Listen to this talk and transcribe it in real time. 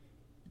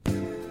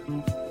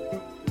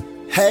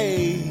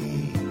Hey,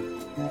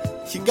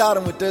 you got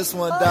him with this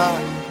one, Doc.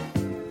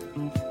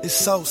 It's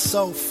so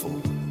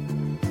soulful.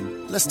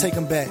 Let's take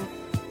him back.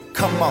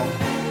 Come on.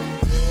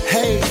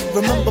 Hey,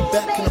 remember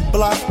back in the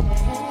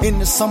block, in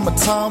the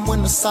summertime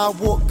when the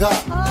sidewalk got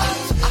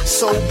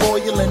so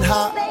boiling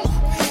hot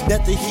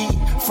that the heat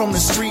from the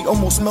street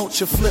almost melt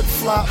your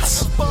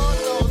flip-flops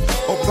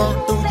or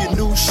burn through your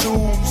new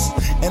shoes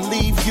and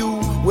leave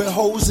you with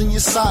holes in your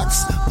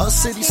socks. Us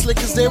city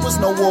slickers, there was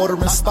no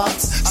watering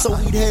spots, so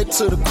we'd head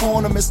to the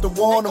corner. Mr.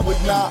 Warner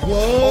would knock off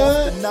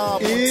the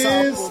knob on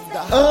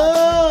top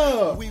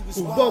of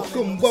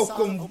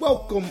the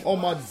Welcome, all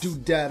my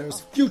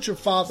doodadders, future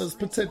fathers,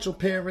 potential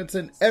parents,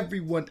 and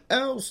everyone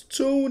else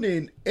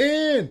tuning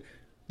in.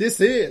 This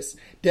is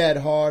Dad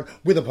Hard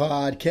with a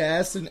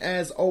podcast, and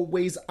as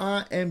always,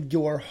 I am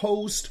your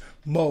host,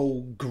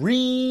 Mo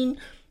Green,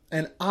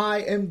 and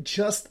I am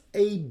just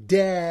a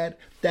dad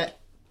that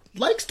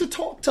likes to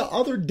talk to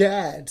other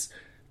dads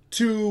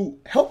to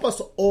help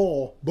us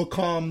all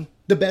become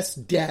the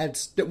best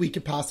dads that we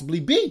could possibly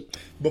be.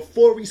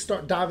 Before we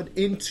start diving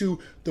into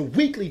the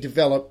weekly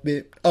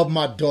development of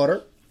my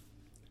daughter,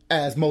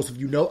 as most of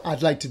you know,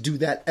 I'd like to do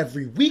that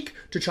every week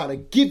to try to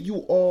give you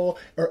all,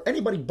 or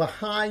anybody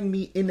behind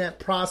me in that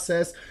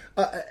process,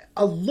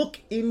 a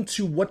look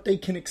into what they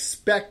can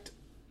expect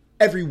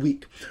every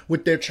week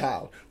with their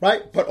child,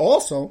 right? But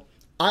also,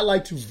 I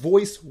like to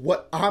voice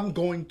what I'm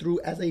going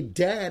through as a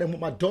dad and what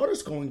my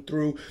daughter's going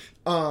through,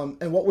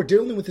 and what we're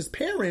dealing with as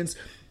parents,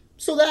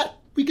 so that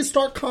we can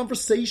start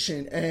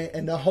conversation.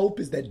 And the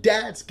hope is that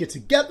dads get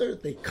together,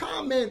 they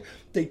comment,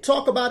 they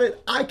talk about it.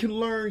 I can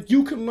learn,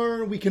 you can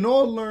learn, we can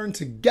all learn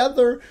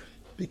together,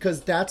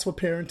 because that's what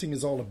parenting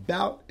is all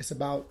about. It's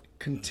about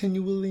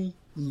continually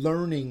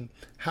learning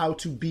how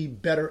to be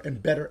better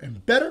and better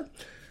and better.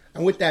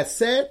 And with that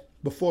said,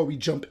 before we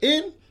jump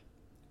in,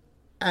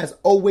 as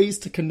always,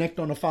 to connect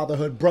on a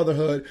fatherhood,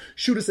 brotherhood,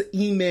 shoot us an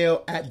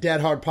email at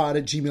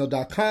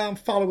dadhardpod@gmail.com.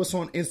 Follow us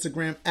on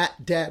Instagram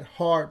at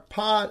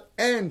dadhardpod,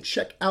 and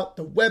check out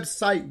the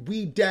website,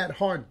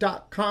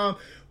 wedadhard.com,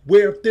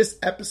 where this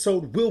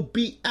episode will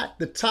be at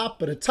the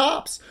top of the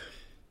tops.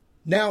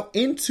 Now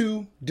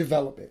into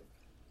development.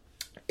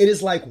 It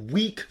is like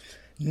week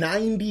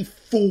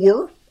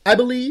 94, I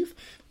believe,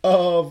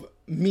 of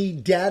me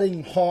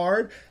dadding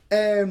hard.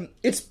 And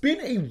it's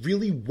been a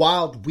really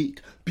wild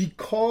week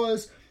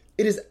because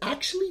it has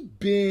actually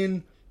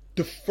been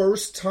the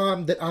first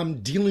time that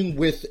I'm dealing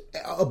with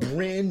a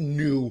brand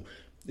new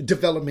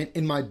development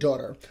in my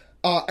daughter,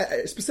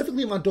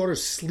 specifically my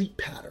daughter's sleep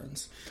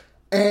patterns.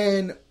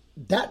 And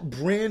that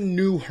brand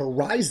new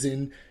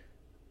horizon,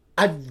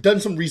 I've done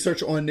some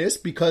research on this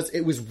because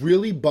it was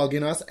really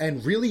bugging us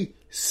and really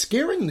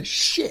scaring the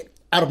shit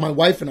out of my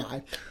wife and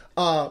I.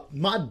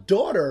 My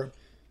daughter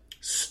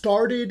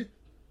started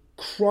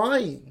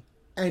crying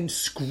and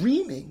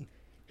screaming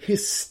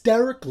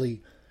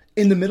hysterically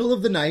in the middle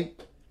of the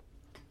night,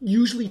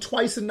 usually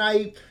twice a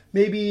night,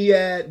 maybe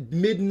at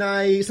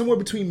midnight, somewhere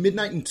between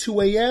midnight and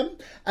 2 a.m.,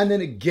 and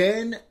then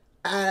again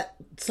at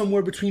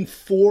somewhere between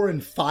 4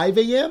 and 5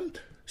 a.m.,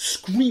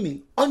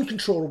 screaming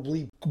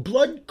uncontrollably,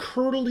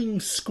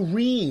 blood-curdling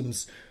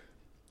screams.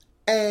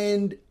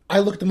 And I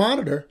look at the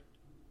monitor,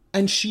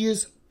 and she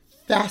is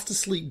fast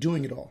asleep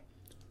doing it all.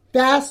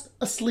 Fast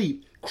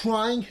asleep.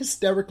 Crying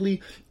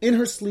hysterically in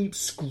her sleep,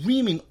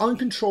 screaming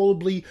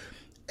uncontrollably.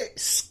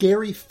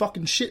 Scary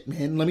fucking shit,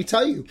 man. Let me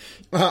tell you,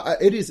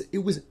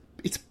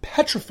 it's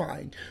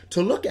petrifying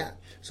to look at.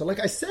 So, like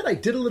I said, I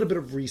did a little bit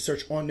of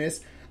research on this,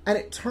 and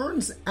it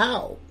turns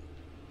out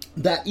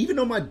that even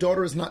though my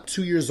daughter is not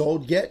 2 years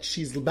old yet,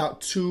 she's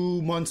about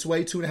 2 months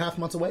away, 2.5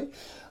 months away.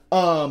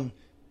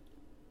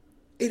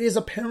 It is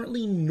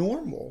apparently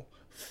normal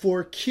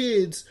for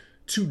kids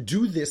to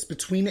do this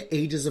between the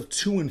ages of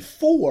 2 and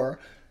 4.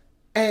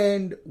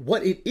 And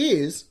what it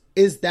is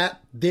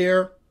that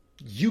they're,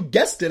 you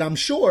guessed it, I'm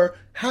sure,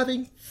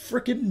 having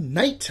freaking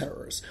night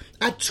terrors.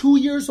 At 2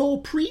 years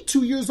old,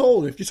 pre-2 years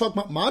old, if you're talking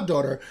about my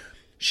daughter,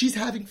 she's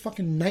having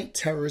fucking night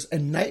terrors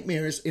and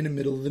nightmares in the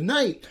middle of the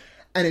night.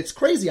 And it's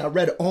crazy. I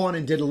read on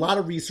and did a lot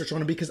of research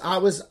on it because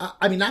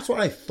that's what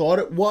I thought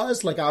it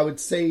was. Like, I would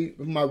say,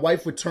 my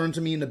wife would turn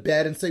to me in the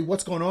bed and say,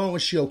 "What's going on?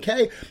 Was she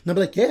okay?" And I'd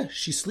be like, "Yeah,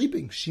 she's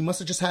sleeping. She must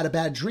have just had a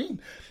bad dream."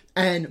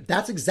 And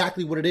that's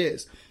exactly what it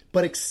is.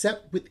 But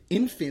except with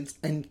infants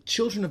and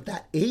children of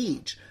that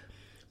age,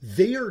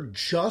 they are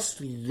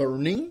just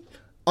learning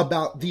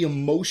about the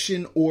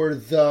emotion or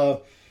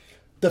the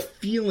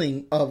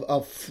feeling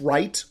of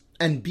fright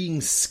and being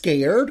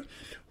scared,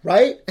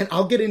 right? And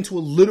I'll get into a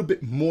little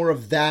bit more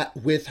of that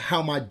with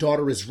how my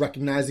daughter is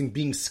recognizing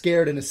being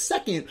scared in a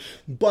second.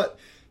 But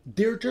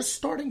they're just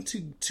starting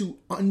to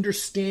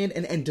understand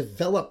and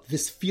develop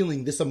this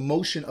feeling, this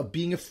emotion of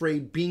being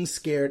afraid, being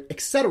scared,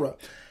 etc.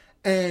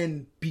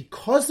 And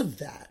because of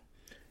that,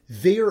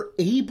 they are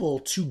able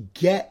to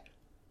get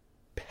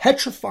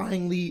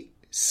petrifyingly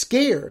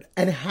scared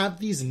and have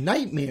these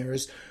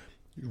nightmares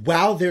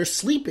while they're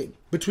sleeping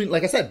between,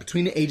 like I said,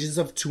 between the ages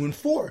of 2 and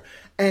 4.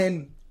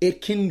 And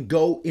it can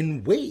go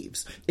in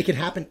waves. It can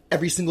happen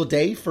every single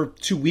day for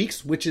 2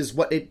 weeks, which is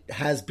what it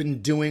has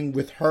been doing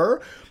with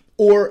her.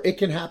 Or it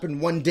can happen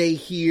one day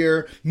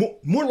here.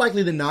 More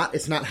likely than not,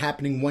 it's not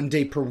happening one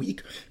day per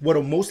week. What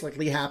will most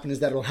likely happen is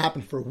that it'll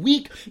happen for a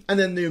week, and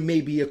then there may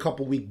be a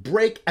couple week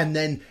break, and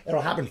then it'll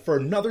happen for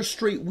another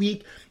straight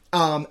week.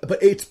 But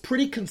it's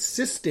pretty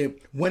consistent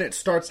when it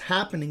starts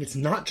happening. It's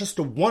not just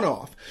a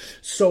one-off.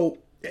 So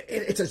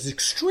it's an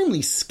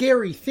extremely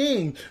scary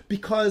thing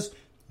because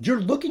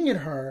you're looking at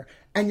her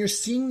and you're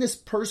seeing this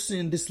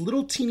person, this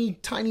little teeny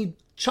tiny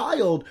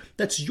child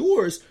that's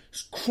yours,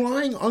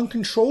 crying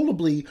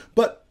uncontrollably,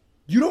 but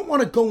you don't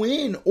want to go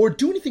in or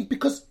do anything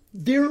because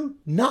they're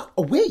not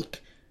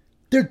awake.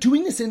 They're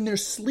doing this in their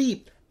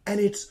sleep, and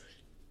it's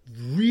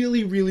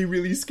really, really,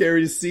 really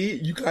scary to see.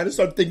 You kind of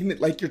start thinking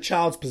that like your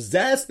child's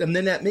possessed, and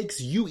then that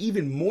makes you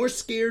even more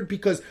scared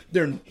because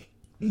they're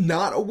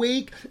not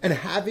awake and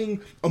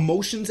having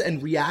emotions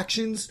and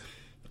reactions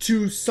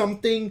to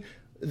something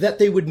that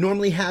they would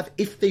normally have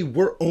if they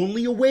were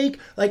only awake.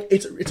 Like,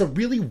 it's a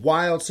really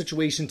wild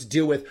situation to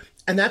deal with.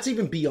 And that's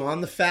even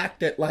beyond the fact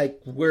that, like,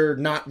 we're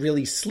not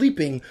really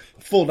sleeping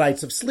full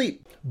nights of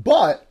sleep.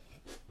 But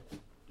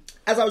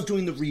as I was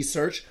doing the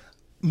research,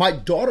 my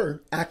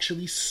daughter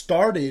actually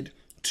started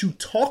to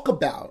talk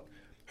about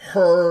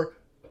her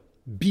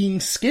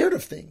being scared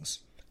of things.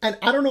 And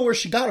I don't know where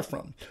she got it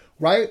from,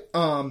 right?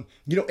 And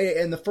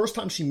the first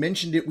time she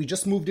mentioned it, we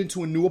just moved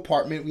into a new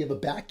apartment. We have a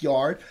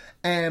backyard,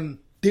 and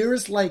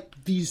there's like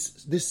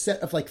this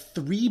set of like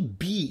 3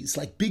 bees,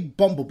 like big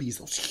bumblebees,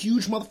 those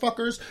huge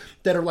motherfuckers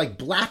that are like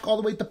black all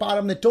the way at the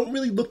bottom that don't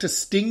really look to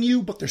sting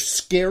you, but they're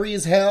scary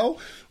as hell,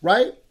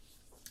 right?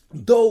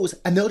 Those,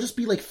 and they'll just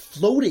be like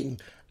floating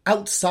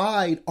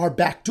outside our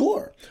back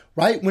door,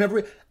 right?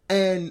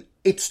 And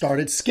it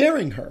started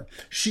scaring her.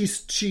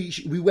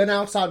 We went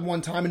outside one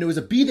time and there was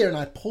a bee there, and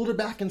I pulled her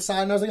back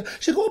inside and I was like,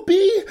 she'd go,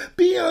 bee,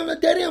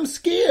 daddy, I'm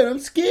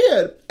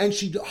scared. And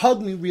she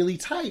hugged me really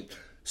tight.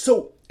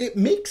 So it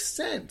makes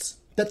sense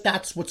that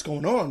that's what's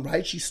going on,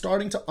 right? She's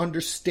starting to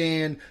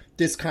understand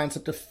this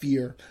concept of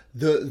fear,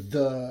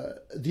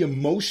 the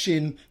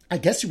emotion, I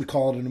guess you would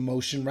call it an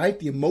emotion, right?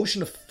 The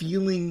emotion of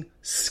feeling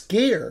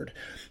scared.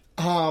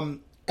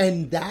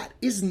 And that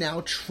is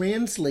now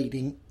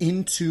translating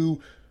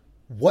into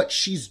what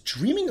she's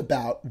dreaming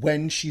about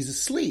when she's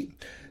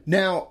asleep.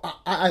 Now,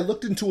 I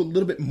looked into a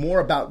little bit more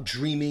about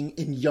dreaming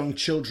in young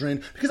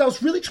children because I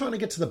was really trying to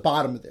get to the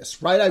bottom of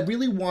this, right? I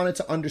really wanted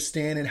to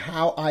understand and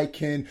how I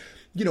can,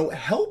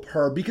 help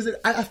her because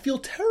I feel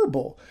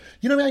terrible.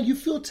 You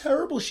feel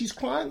terrible. She's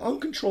crying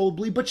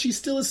uncontrollably, but she's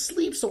still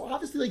asleep. So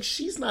obviously, like,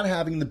 she's not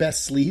having the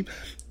best sleep.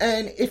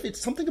 And if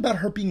it's something about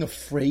her being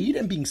afraid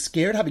and being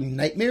scared, having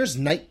nightmares,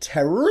 night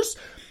terrors,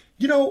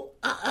 why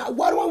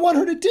do I want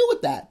her to deal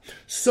with that?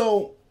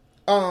 So,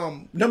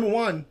 number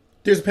one,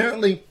 there's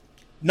apparently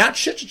not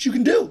shit that you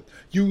can do.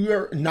 You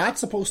are not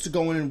supposed to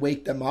go in and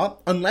wake them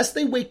up unless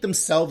they wake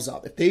themselves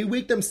up. If they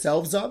wake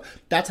themselves up,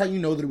 that's how you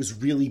know that it was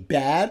really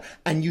bad,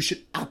 and you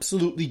should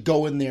absolutely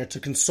go in there to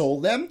console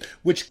them,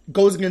 which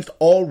goes against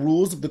all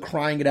rules of the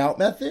crying it out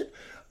method.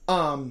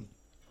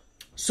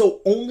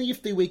 So only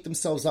if they wake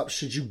themselves up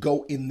should you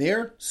go in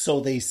there,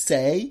 so they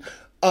say.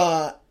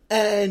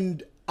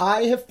 And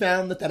I have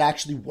found that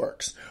actually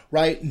works,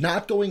 right?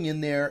 Not going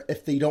in there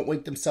if they don't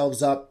wake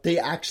themselves up, they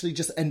actually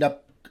just end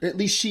up, at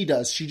least she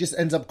does, she just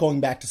ends up going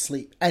back to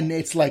sleep. And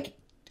it's like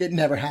it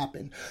never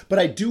happened. But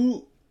I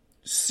do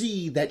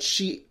see that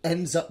she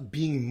ends up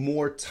being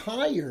more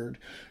tired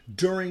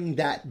during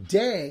that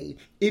day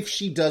if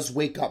she does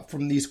wake up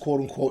from these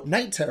quote-unquote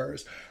night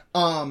terrors.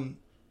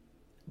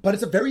 But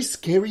it's a very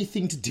scary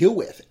thing to deal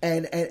with,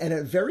 and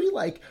a very,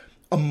 like,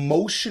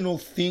 emotional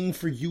thing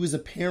for you as a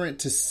parent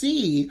to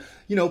see,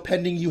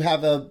 pending you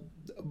have a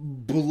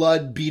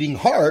blood beating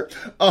heart,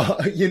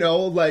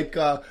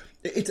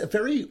 it's a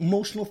very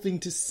emotional thing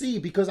to see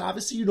because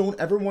obviously you don't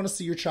ever want to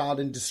see your child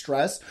in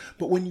distress,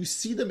 but when you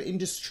see them in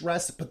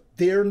distress, but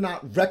they're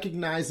not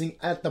recognizing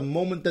at the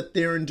moment that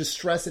they're in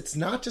distress, it's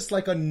not just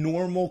like a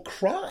normal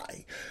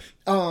cry.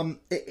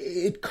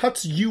 It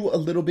cuts you a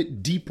little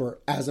bit deeper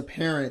as a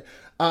parent.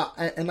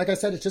 And like I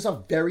said, it's just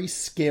a very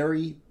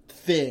scary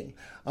thing.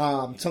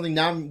 Something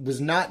that I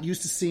was not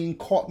used to seeing,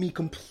 caught me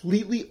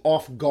completely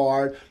off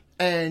guard,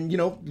 and,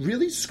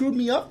 really screwed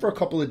me up for a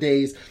couple of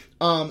days.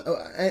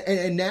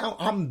 And now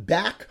I'm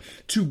back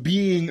to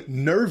being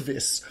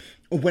nervous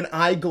when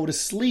I go to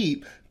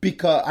sleep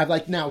because I've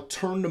like now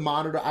turned the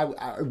monitor.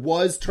 I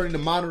was turning the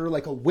monitor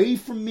like away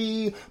from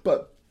me,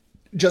 but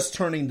just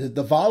turning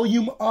the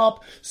volume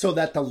up so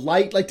that the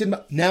light like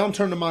didn't. Now I'm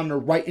turning the monitor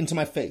right into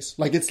my face.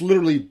 Like it's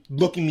literally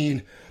looking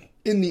me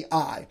in the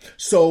eye.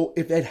 So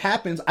if it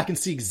happens, I can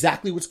see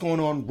exactly what's going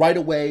on right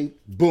away.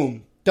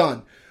 Boom,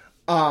 done.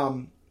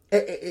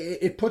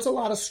 It puts a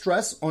lot of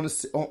stress on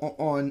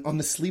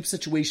the sleep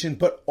situation,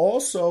 but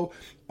also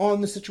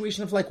on the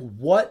situation of like,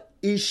 what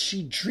is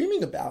she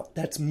dreaming about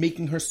that's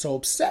making her so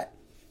upset?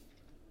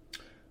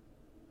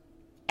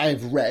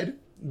 I've read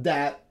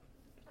that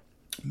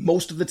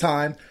most of the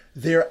time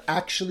they're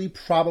actually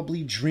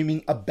probably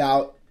dreaming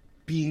about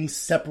being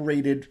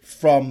separated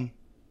from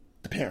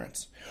the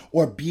parents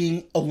or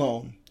being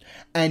alone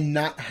and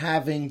not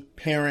having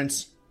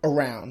parents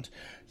around,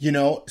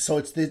 so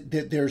it's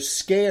they're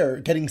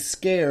scared, getting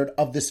scared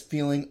of this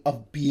feeling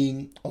of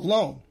being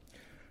alone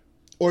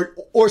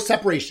or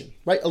separation,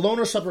 right? Alone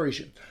or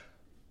separation.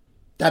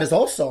 That is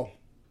also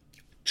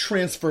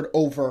transferred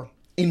over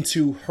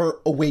into her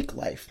awake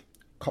life.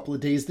 A couple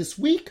of days this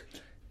week,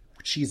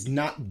 which she's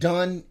not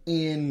done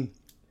in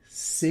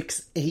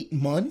 6-8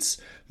 months,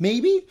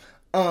 maybe.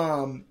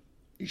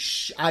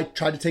 I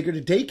tried to take her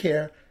to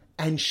daycare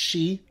and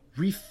she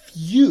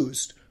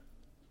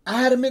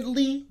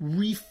adamantly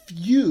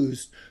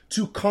refused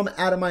to come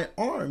out of my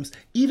arms,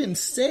 even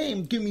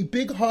saying, give me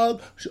big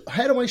hug,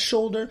 head on my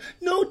shoulder.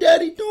 No,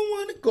 Daddy, don't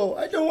want to go.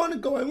 I don't want to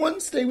go. I want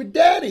to stay with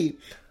Daddy.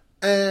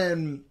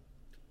 And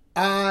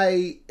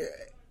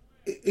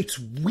it's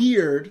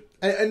weird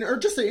or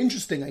just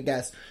interesting, I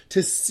guess,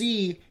 to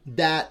see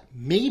that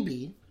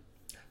maybe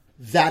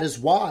that is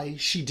why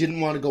she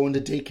didn't want to go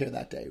into daycare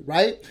that day,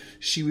 right?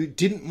 She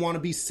didn't want to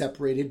be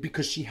separated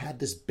because she had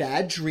this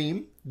bad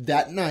dream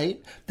that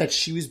night that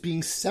she was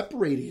being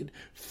separated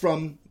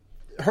from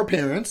her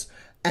parents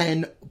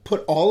and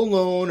put all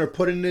alone or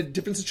put in a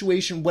different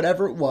situation,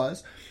 whatever it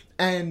was.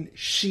 And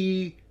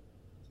she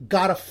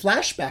got a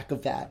flashback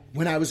of that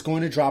when I was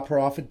going to drop her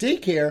off at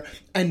daycare,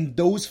 and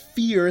those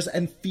fears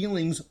and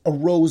feelings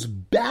arose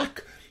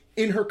back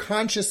in her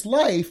conscious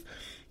life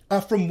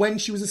from when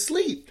she was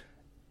asleep.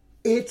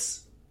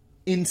 It's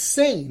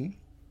insane,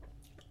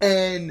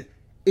 and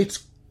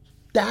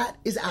that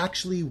is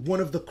actually one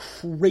of the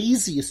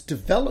craziest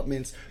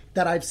developments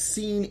that I've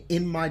seen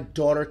in my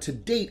daughter to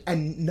date,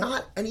 and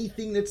not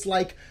anything that's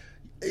like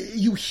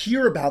you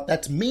hear about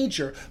that's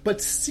major,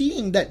 but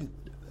seeing that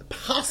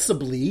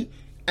possibly,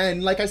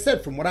 and like I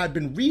said, from what I've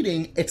been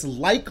reading, it's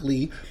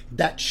likely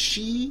that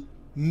she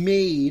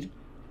made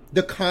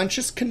the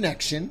conscious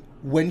connection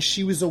when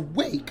she was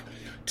awake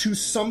to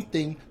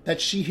something that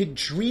she had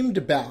dreamed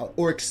about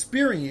or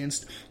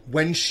experienced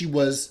when she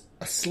was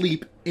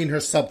asleep in her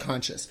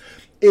subconscious.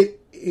 It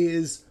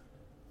is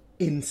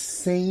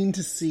insane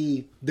to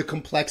see the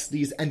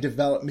complexities and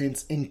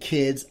developments in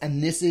kids,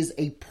 and this is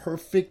a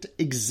perfect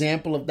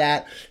example of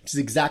that, which is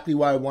exactly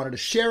why I wanted to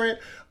share it.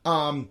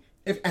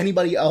 If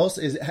anybody else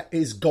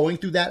is going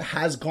through that,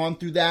 has gone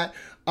through that,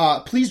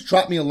 please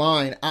drop me a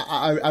line.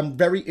 I'm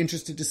very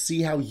interested to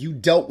see how you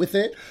dealt with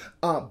it,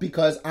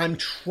 because I'm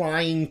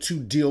trying to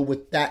deal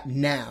with that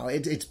now.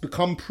 It's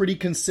become pretty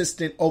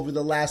consistent over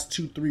the last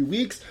 2-3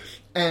 weeks,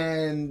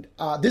 and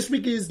this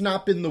week has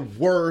not been the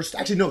worst.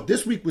 Actually, no,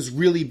 this week was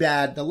really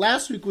bad. The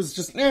last week was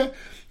just,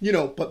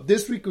 but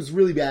this week was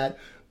really bad.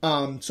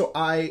 So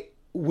I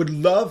would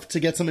love to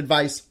get some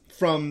advice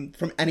from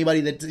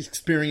anybody that's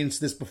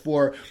experienced this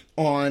before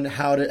on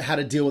how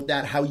to deal with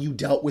that, how you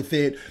dealt with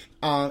it,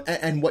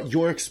 and what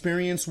your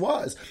experience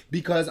was,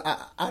 because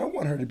I don't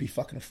want her to be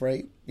fucking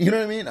afraid. You know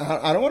what I mean?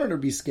 I don't want her to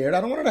be scared. I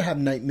don't want her to have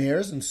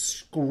nightmares and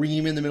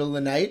scream in the middle of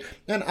the night.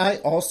 And I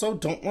also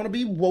don't want to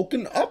be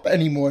woken up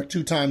anymore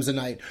 2 times a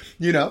night.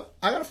 I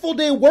got a full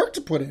day of work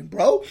to put in,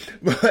 bro.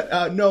 But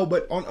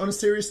on a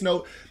serious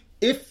note,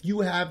 if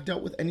you have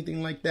dealt with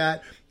anything like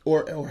that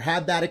or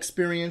had that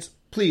experience,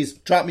 please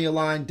drop me a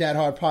line,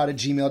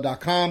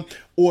 dadhardpod@gmail.com,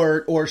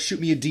 or shoot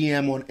me a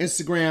DM on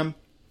Instagram,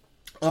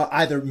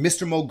 either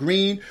Mr. Mo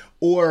Green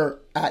or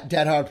at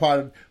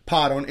dadhardpod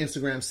on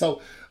Instagram.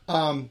 So,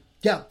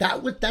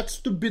 that's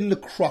been the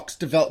crux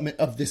development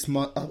of this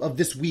month, of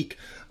this week.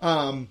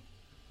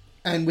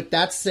 And with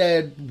that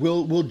said,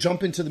 we'll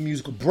jump into the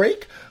musical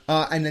break,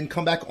 and then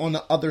come back on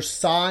the other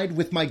side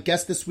with my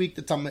guest this week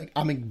that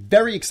I'm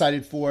very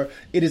excited for.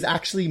 It is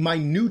actually my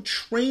new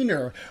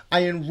trainer.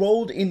 I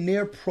enrolled in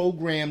their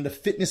program, the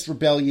Fitness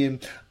Rebellion,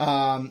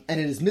 and it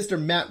is Mr.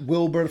 Matt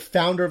Wilbur,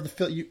 founder of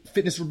the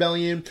Fitness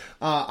Rebellion.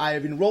 I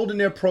have enrolled in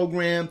their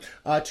program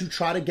to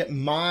try to get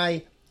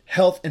my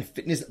health and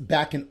fitness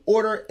back in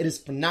order. It is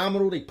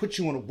phenomenal. They put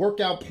you on a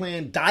workout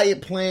plan,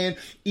 diet plan,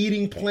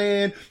 eating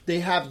plan. They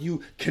have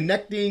you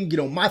connecting,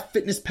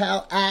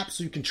 MyFitnessPal app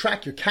so you can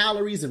track your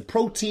calories and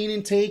protein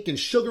intake and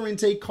sugar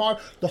intake,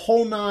 carb, the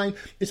whole nine.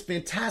 It's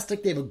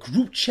fantastic. They have a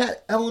group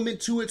chat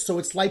element to it, so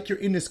it's like you're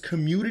in this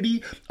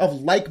community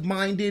of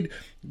like-minded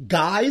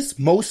guys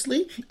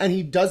mostly, and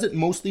he does it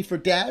mostly for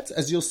dads,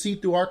 as you'll see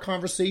through our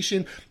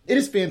conversation. It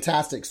is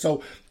fantastic.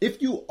 So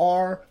if you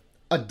are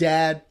a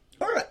dad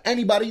or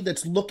anybody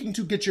that's looking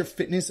to get your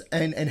fitness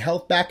and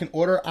health back in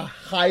order, I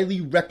highly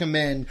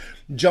recommend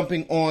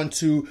jumping on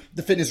to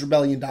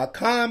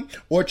thefitnessrebellion.com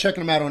or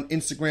checking them out on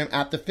Instagram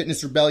at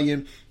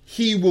thefitnessrebellion.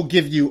 He will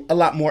give you a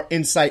lot more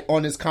insight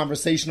on this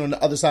conversation on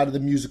the other side of the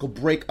musical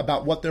break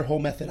about what their whole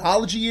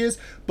methodology is.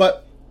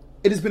 But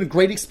it has been a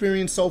great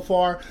experience so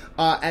far,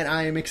 and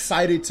I am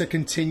excited to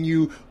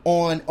continue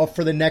on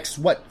for the next,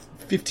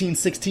 15,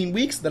 16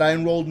 weeks that I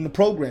enrolled in the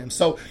program.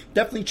 So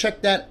definitely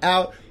check that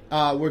out.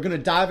 We're going to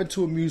dive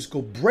into a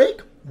musical break,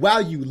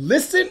 while you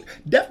listen,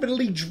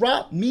 definitely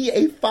drop me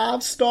a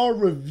 5-star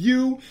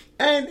review.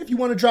 And if you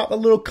want to drop a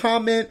little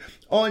comment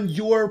on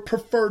your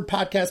preferred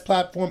podcast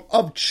platform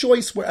of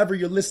choice, wherever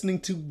you're listening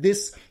to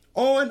this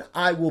on,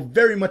 I will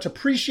very much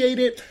appreciate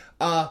it.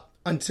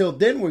 Until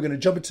then, we're going to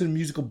jump into the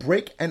musical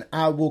break, and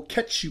I will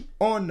catch you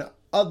on the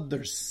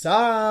other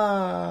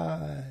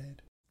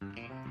side.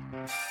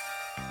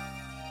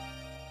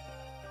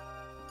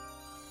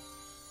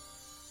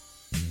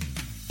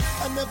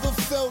 I never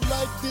felt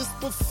like this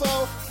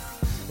before.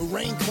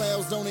 Rain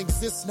clouds don't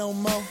exist no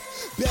more.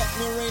 Back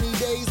when rainy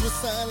days would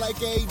sound like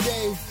a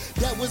day.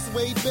 That was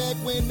way back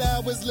when I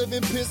was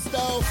living pissed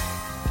off.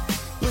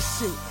 But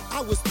shit,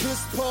 I was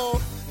pissed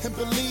poor. And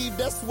believe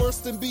that's worse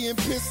than being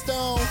pissed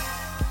on.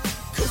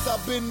 Cause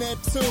I've been there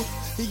too.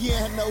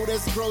 Yeah, I know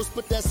that's gross,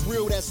 but that's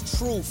real, that's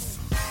truth.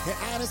 And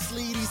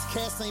honestly, these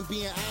cats ain't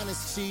being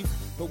honest, chief.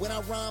 But when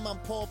I rhyme, I'm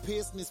Paul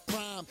Pierce in his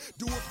prime.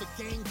 Do it for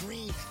Gang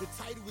Green, the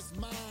title is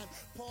mine.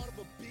 Part of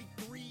a big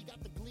three,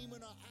 got the gleam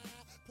in our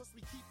eye. Plus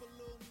we keep a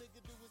little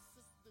nigga to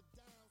assist the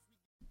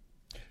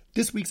downs.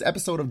 This week's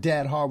episode of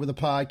Dad Hard with a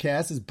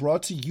Podcast is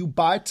brought to you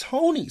by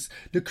Tony's,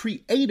 the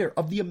creator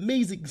of the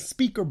amazing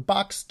speaker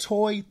box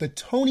toy, the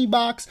Tony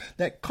Box,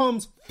 that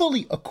comes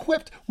fully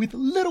equipped with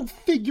little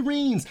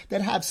figurines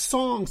that have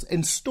songs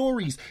and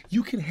stories.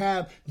 You can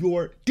have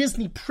your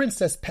Disney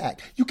Princess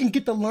pack. You can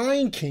get the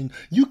Lion King.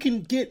 You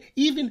can get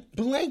even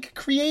blank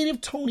creative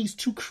Tonys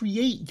to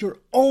create your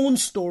own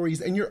stories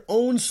and your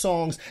own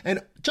songs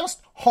and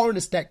just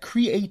harness that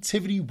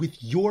creativity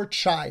with your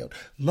child.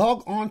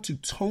 Log on to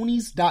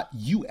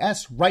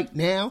tonys.us right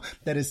now.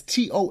 That is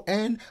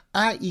TONIES.US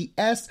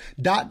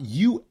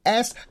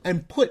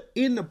and put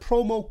in the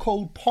promo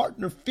code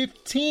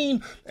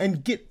PARTNER15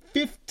 and get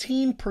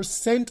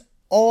 15%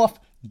 off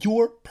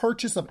your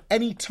purchase of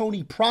any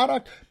Tony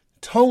product.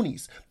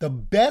 Tony's, the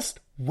best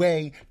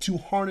way to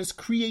harness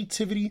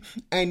creativity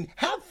and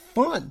have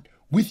fun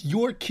with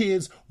your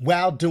kids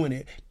while doing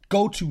it.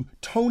 Go to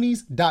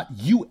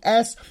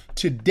tonys.us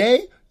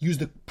today. Use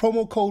the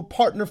promo code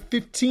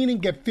PARTNER15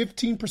 and get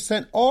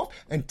 15% off,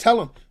 and tell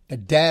them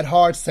that Dad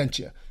Hard sent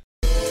you.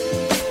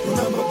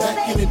 Remember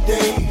back in the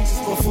days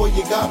before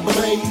you got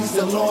blazed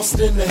and lost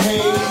in the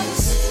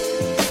haze.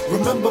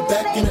 Remember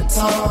back in the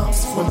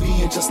times when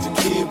being just a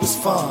kid was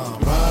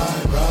fun. Right.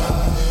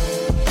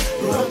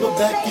 Remember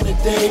back in the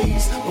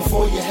days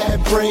before you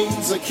had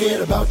braids or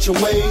cared about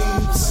your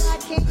waves.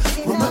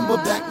 Remember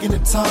back in the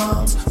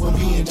times when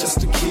being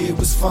just a kid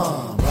was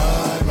fun.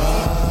 Right.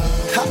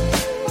 Ha.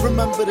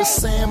 Remember the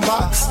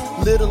sandbox,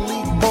 Little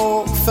League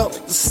ball, felt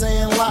like the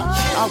Sandlot.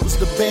 I was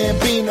the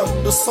Bambino,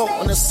 the Salt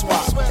and the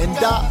Swap. And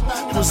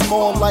Doc was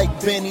more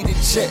like Benny the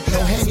Jet. No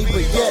Henny,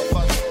 but yet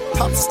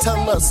Pops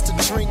tell us to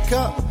drink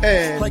up.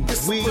 And like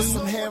this we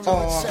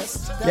are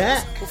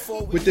back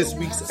with this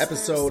week's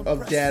episode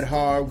of Dad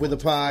Hard with a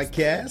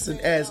Podcast. And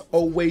as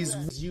always,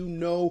 you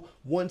know,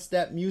 once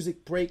that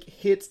music break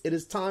hits, it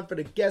is time for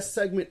the guest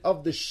segment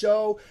of the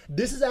show.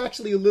 This is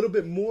actually a little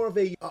bit more of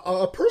a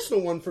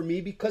personal one for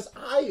me because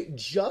I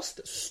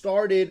just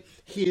started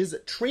his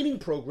training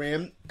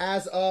program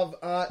as of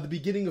the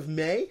beginning of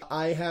May.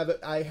 I have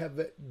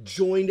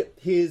joined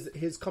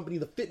his company,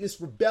 The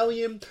Fitness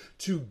Rebellion,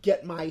 to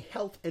get my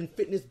health and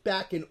fitness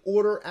back in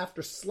order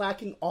after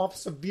slacking off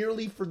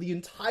severely for the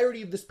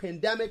entirety of this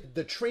pandemic.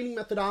 The training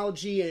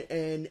methodology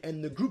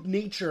and the group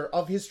nature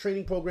of his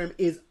training program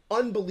is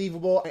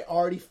unbelievable. I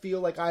already feel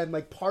like I am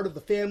like part of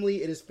the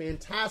family. It is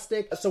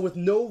fantastic. So with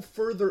no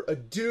further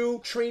ado,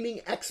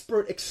 training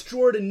expert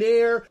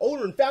extraordinaire,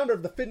 owner and founder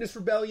of the Fitness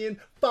Rebellion,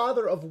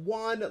 father of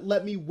one,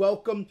 let me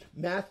welcome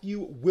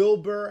Matthew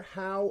Wilbur.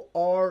 How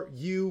are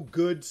you,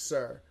 good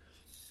sir?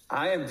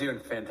 I am doing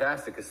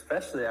fantastic,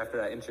 especially after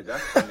that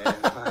introduction, man.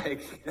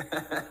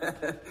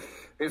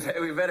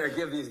 We better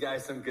give these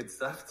guys some good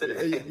stuff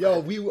today.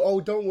 Yo,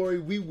 don't worry,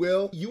 we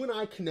will. You and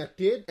I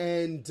connected,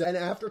 and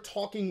after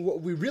talking, what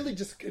we really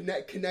just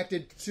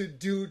connected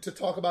to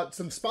talk about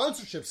some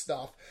sponsorship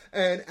stuff.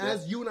 And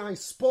as you and I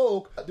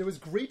spoke, there was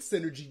great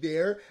synergy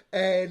there,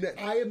 and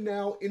I am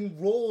now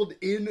enrolled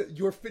in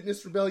your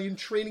Fitness Rebellion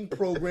training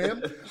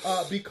program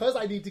because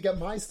I need to get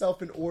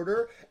myself in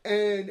order.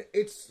 And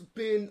it's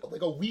been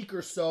like a week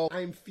or so.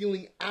 I'm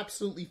feeling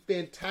absolutely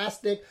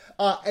fantastic,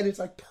 and it's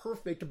like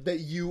perfect that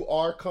you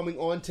are coming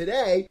on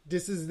today.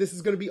 This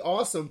is going to be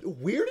awesome.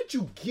 Where did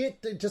you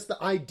get just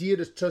the idea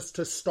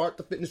to start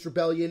the Fitness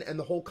Rebellion and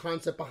the whole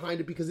concept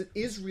behind it? Because it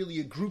is really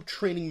a group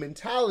training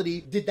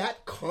mentality. Did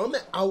that come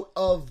out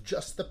of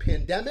just the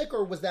pandemic,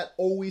 or was that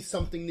always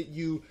something that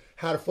you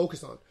had to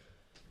focus on?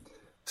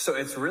 So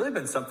it's really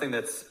been something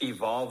that's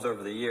evolved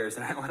over the years,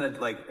 and I want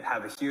to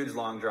have a huge,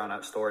 long,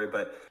 drawn-out story.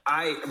 But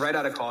right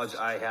out of college,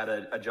 I had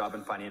a job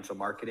in financial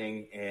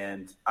marketing,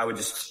 and I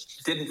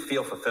just didn't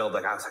feel fulfilled.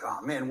 I was like,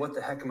 oh man, what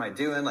the heck am I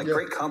doing?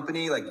 Great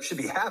company, should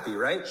be happy,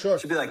 right? Sure.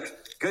 Should be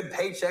good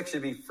paycheck,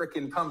 should be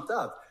freaking pumped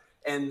up.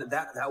 And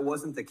that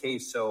wasn't the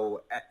case.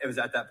 So it was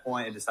at that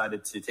point I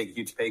decided to take a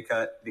huge pay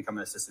cut, become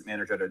an assistant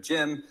manager at a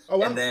gym. Oh,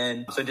 wow. And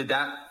then, so I did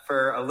that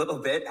for a little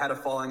bit, had a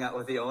falling out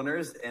with the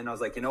owners, and I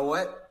was like, you know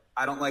what?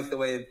 I don't like the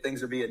way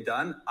things are being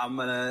done. I'm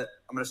gonna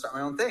start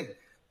my own thing.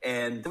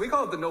 And we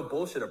call it the no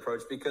bullshit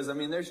approach because, I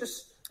mean,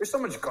 there's so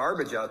much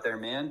garbage out there,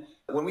 man.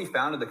 When we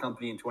founded the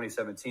company in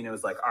 2017, it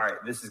was like, all right,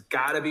 this has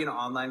got to be an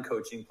online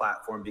coaching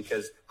platform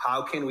because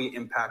how can we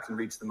impact and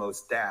reach the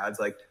most dads?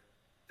 Like,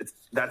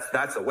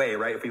 that's the way,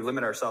 right? If we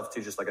limit ourselves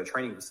to just like a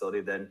training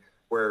facility, then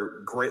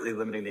we're greatly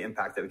limiting the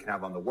impact that we can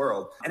have on the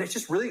world. And it's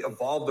just really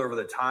evolved over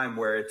the time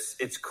where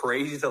it's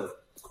crazy to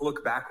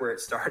look back where it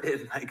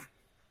started like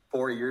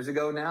 4 years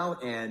ago now.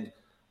 And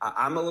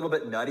I'm a little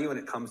bit nutty when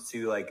it comes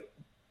to like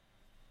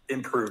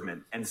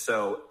improvement. And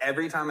so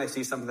every time I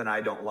see something that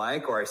I don't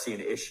like, or I see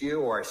an issue,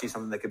 or I see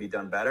something that could be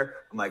done better,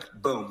 I'm like,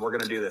 boom, we're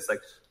going to do this.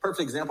 Like,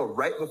 perfect example,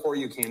 right before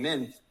you came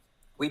in,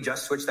 we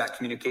just switched that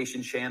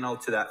communication channel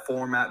to that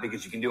format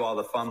because you can do all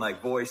the fun,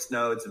 like voice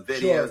notes and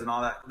videos and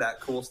all that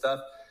cool stuff.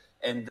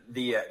 And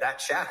that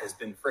chat has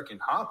been freaking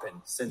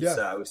hopping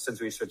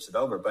since we switched it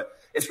over. But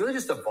it's really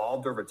just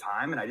evolved over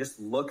time. And I just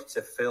look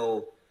to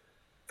fill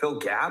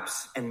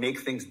gaps and make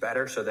things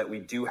better so that we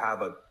do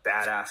have a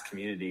badass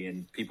community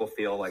and people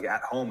feel like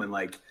at home. And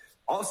like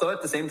also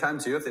at the same time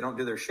too, if they don't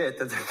do their shit,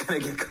 that they're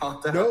going to get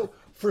called out. No,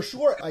 for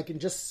sure. I can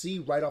just see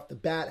right off the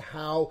bat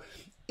how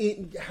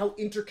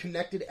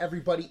interconnected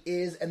everybody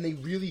is, and they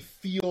really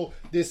feel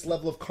this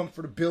level of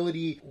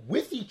comfortability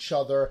with each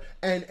other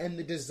and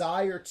the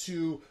desire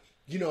to,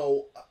 you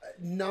know,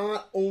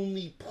 not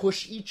only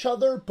push each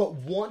other, but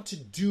want to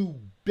do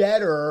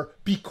better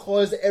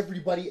because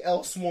everybody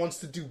else wants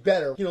to do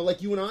better. You know,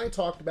 like you and I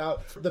talked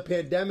about the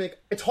pandemic,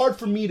 it's hard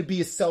for me to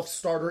be a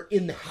self-starter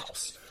in the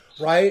house,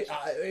 right?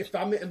 If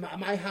I'm in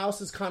my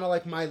house is kind of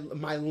like my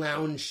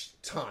lounge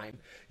time.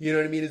 You know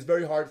what I mean? It's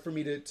very hard for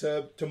me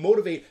to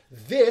motivate.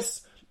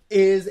 This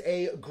is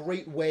a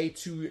great way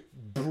to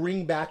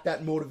bring back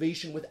that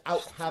motivation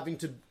without having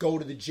to go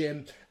to the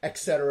gym, et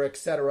cetera,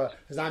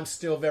 because I'm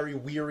still very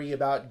weary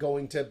about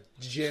going to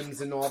gyms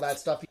and all that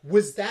stuff.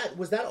 Was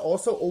that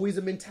also always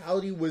a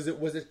mentality? Was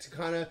it to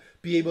kind of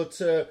be able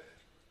to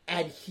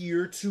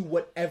adhere to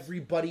what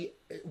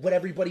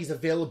everybody's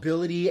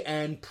availability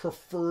and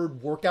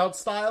preferred workout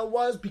style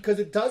was? Because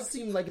it does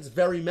seem like it's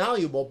very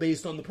malleable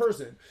based on the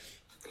person.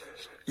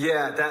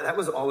 Yeah, that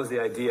was always the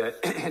idea.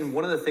 And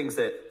one of the things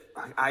that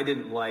I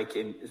didn't like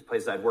in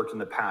places I'd worked in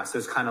the past, it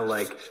was kind of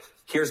like,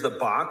 here's the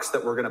box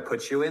that we're going to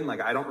put you in.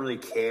 Like, I don't really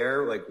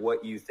care like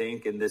what you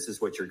think, and this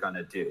is what you're going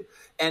to do.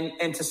 And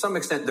to some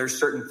extent, there's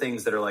certain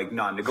things that are like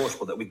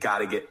non-negotiable that we got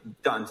to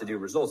get done to do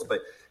results. But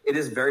it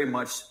is very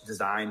much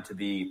designed to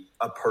be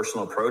a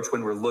personal approach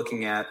when we're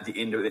looking at the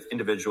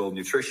individual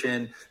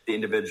nutrition, the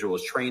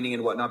individual's training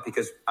and whatnot,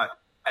 because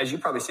as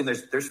you've probably seen,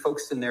 there's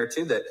folks in there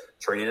too that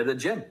train at a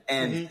gym.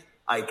 And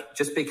like,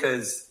 just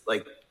because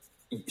like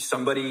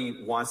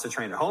somebody wants to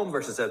train at home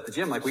versus at the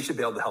gym, like we should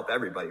be able to help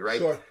everybody, right?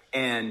 Sure.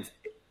 And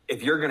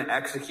if you're going to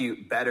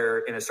execute better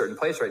in a certain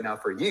place right now,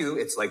 for you,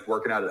 it's like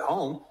working out at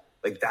home.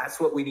 Like, that's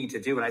what we need to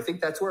do. And I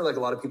think that's where like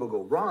a lot of people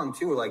go wrong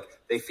too. Like,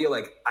 they feel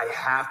like I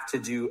have to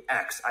do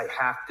X, I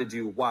have to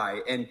do Y.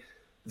 And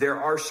there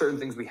are certain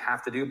things we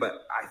have to do,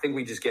 but I think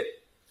we just get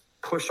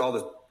pushed all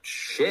this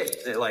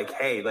shit. Like,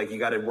 hey, like you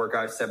got to work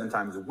out 7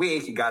 times a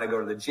week. You got to go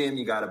to the gym.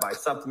 You got to buy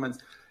supplements.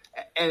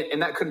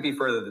 And that couldn't be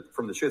further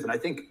from the truth. And I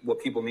think what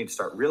people need to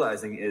start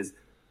realizing is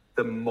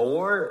the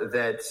more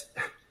that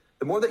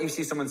you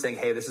see someone saying,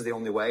 hey, this is the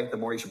only way, the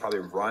more you should probably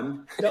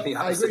run in the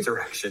opposite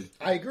direction.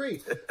 I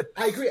agree.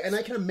 And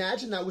I can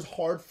imagine that was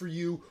hard for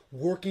you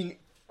working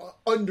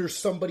under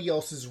somebody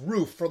else's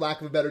roof, for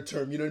lack of a better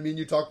term. You know what I mean?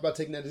 You talked about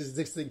taking that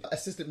existing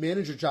assistant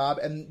manager job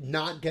and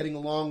not getting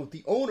along with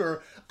the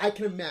owner. I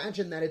can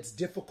imagine that it's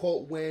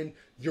difficult when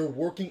you're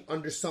working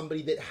under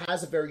somebody that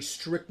has a very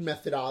strict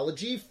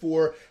methodology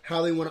for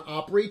how they want to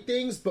operate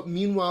things. But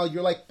meanwhile,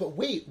 you're like, but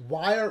wait,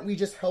 why aren't we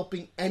just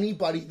helping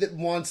anybody that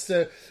wants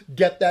to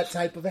get that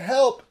type of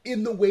help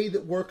in the way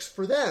that works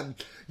for them?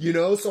 You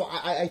know, so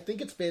I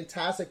think it's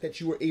fantastic that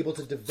you were able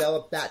to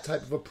develop that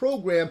type of a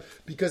program,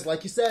 because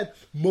like you said,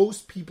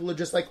 most people are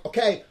just like,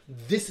 okay,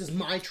 this is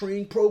my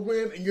training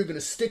program and you're going to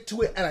stick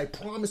to it. And I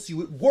promise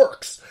you it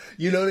works.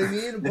 You know what I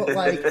mean? But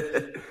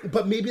like,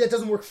 but maybe that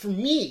doesn't work for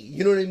me.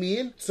 You know what I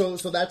mean? So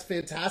that's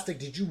fantastic.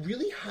 Did you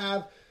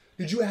have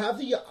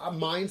the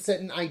mindset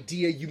and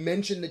idea? You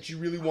mentioned that you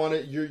really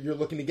you're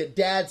looking to get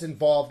dads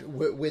involved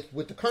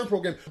with the current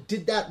program.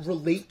 Did that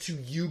relate to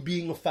you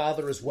being a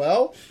father as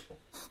well?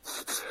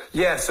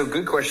 Yeah, so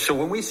good question. So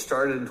when we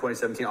started in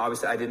 2017,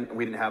 obviously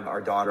we didn't have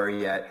our daughter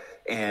yet.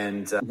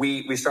 And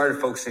we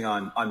started focusing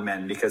on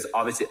men, because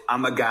obviously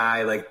I'm a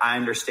guy, like I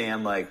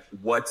understand like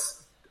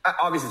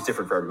obviously it's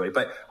different for everybody,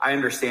 but I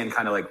understand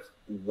kind of like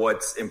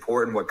what's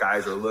important, what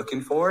guys are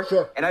looking for.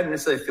 Sure. And I didn't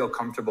necessarily feel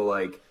comfortable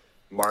like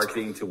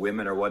marketing to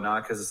women or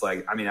whatnot, because it's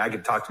like, I mean, I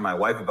could talk to my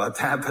wife about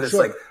that, but it's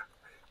like,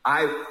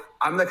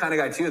 I'm the kind of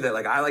guy too that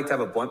like I like to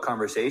have a blunt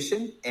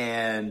conversation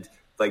and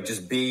like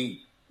just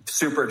be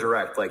super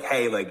direct, like,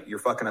 hey, like you're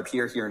fucking up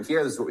here, here, and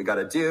here. This is what we got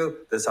to do.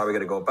 This is how we got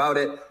to go about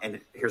it.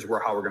 And here's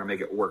how we're going to make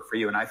it work for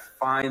you. And I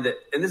find that,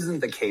 and this isn't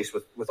the case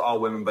with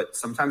all women, but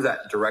sometimes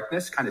that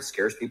directness kind of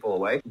scares people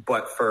away.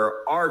 But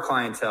for our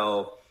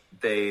clientele,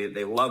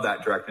 they love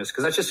that directness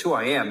because that's just who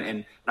I am.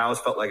 And I always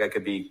felt like I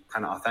could be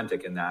kind of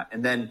authentic in that.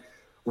 And then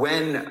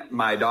when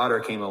my daughter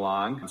came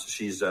along, so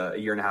she's a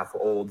year and a half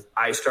old,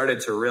 I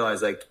started to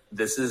realize like,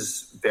 this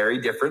is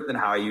very different than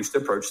how I used to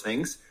approach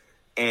things.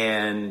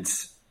 And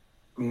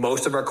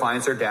most of our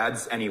clients are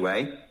dads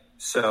anyway.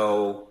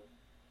 So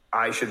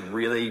I should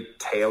really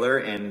tailor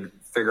and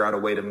figure out a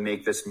way to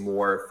make this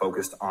more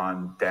focused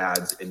on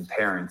dads and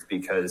parents,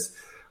 because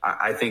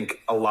I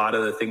think a lot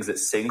of the things that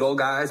single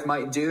guys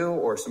might do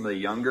or some of the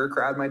younger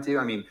crowd might do.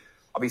 I mean,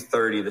 I'll be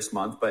 30 this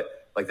month, but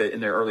like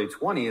in their early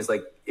 20s,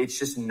 like it's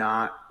just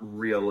not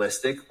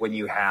realistic when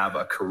you have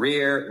a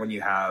career, when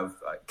you have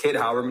a kid,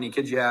 however many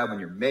kids you have, when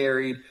you're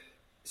married.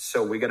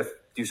 So we got to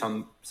do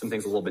some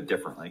things a little bit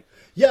differently.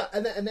 Yeah,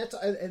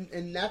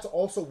 and that's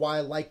also why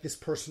I like this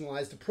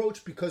personalized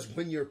approach, because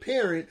when you're a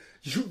parent,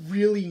 you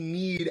really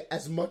need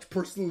as much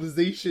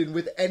personalization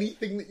with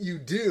anything that you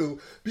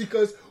do,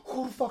 because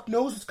who the fuck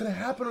knows what's going to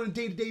happen on a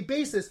day-to-day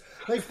basis.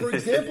 Like, for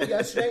example,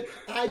 yesterday,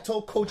 I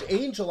told Coach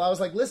Angel, I was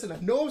like, listen, I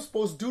know I'm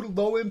supposed to do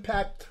the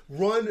low-impact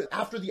run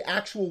after the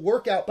actual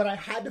workout, but I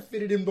had to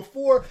fit it in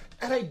before,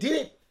 and I did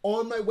it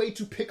on my way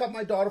to pick up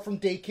my daughter from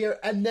daycare,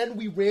 and then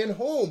we ran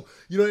home.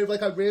 You know,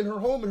 like I ran her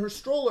home in her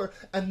stroller,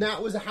 and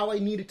that was how I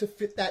needed to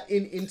fit that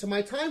into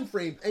my time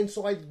frame. And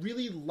so I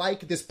really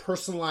like this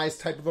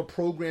personalized type of a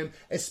program,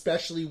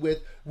 especially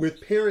with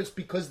parents,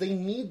 because they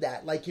need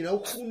that. Like, you know,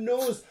 who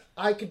knows?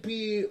 I could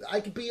be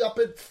up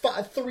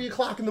at 3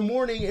 o'clock in the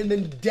morning and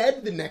then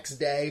dead the next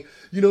day,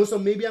 you know, so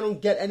maybe I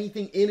don't get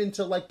anything in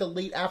until like the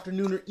late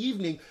afternoon or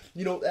evening.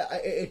 You know,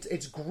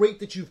 it's great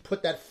that you've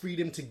put that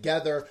freedom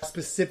together,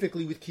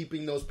 specifically with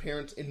keeping those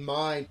parents in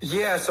mind.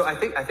 Yeah, so I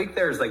think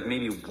there's like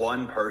maybe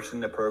one person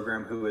in the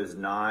program who is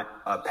not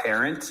a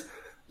parent.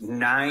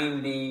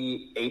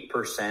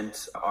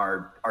 98%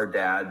 are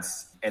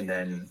dads, and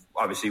then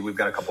obviously we've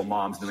got a couple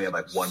moms, and then we have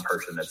like one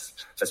person that's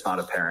not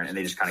a parent, and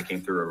they just kind of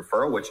came through a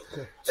referral, which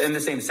in the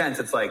same sense,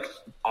 it's like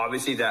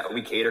obviously that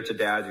we cater to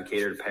dads, we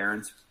cater to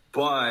parents,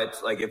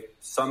 but like if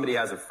somebody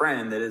has a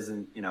friend that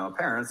isn't, you know, a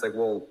parent, it's like,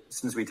 well,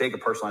 since we take a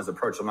personalized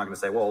approach, I'm not going to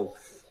say, well,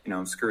 you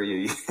know, screw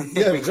you.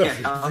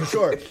 Yeah, for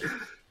sure.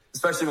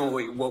 Especially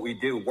when what we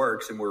do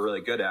works and we're really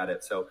good at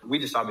it. So we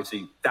just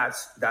obviously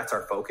that's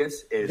our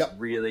focus is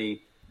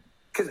really.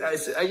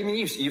 Because I mean,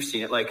 you've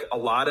seen it. Like a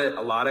lot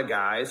of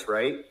guys,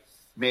 right?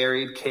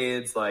 Married,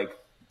 kids, like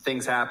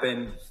things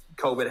happen,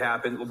 COVID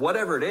happened,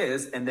 whatever it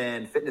is, and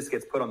then fitness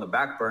gets put on the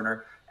back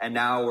burner, and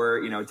now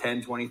we're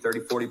 10, 20, 30,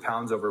 40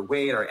 pounds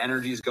overweight. Our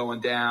energy's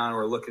going down.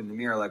 We're looking in the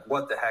mirror like,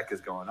 what the heck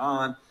is going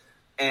on?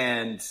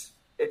 And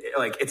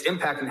it's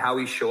impacting how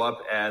we show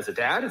up as a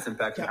dad. It's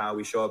impacting how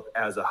we show up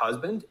as a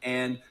husband,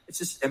 and it's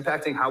just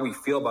impacting how we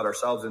feel about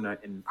ourselves and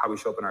how we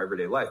show up in our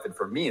everyday life. And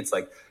for me, it's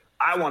like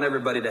I want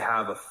everybody to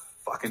have a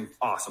fucking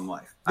awesome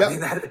life. Yep. I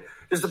mean, that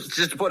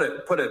just to put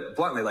it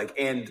bluntly, like,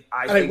 and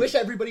I wish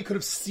everybody could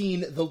have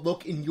seen the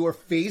look in your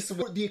face,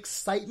 the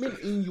excitement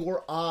in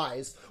your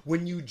eyes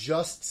when you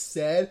just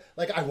said,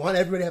 like, I want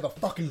everybody to have a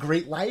fucking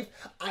great life.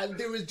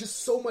 There was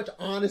just so much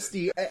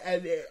honesty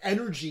and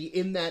energy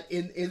in that,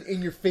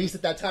 in your face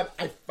at that time.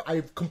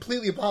 I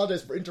completely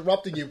apologize for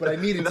interrupting you, but I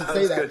needed to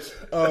say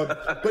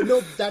that. But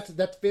no, that's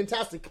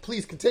fantastic.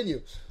 Please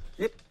continue.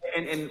 Yeah,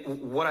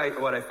 and what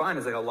I find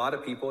is like a lot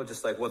of people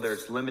just like, whether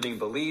it's limiting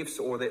beliefs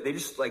or they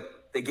just like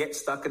they get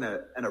stuck in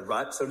a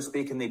rut, so to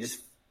speak, and they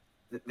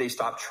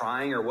stop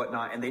trying or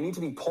whatnot, and they need to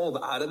be pulled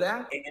out of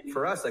that. And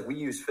for us, like we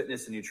use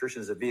fitness and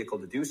nutrition as a vehicle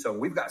to do so. And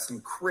we've got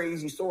some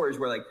crazy stories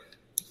where like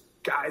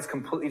guys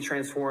completely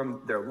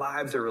transform their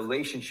lives, their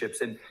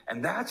relationships, and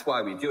that's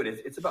why we do it.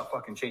 It's about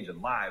fucking changing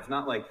lives,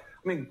 not like.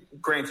 I mean,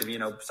 granted,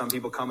 some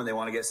people come and they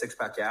want to get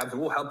six-pack abs, and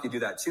we'll help you do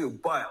that too.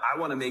 But I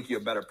want to make you a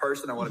better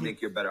person. I want to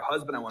make you a better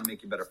husband. I want to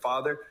make you a better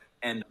father.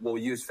 And we'll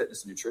use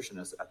fitness and nutrition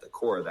as at the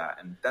core of that.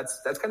 And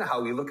that's kind of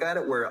how we look at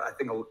it, where I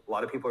think a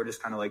lot of people are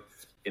just kind of like,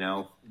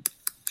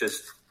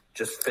 just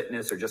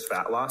fitness or just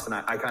fat loss. And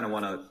I kind of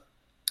want to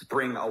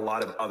bring a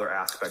lot of other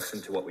aspects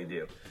into what we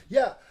do.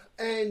 Yeah.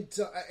 And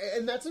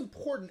that's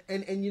important,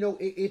 and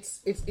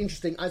it's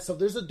interesting. So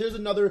there's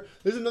another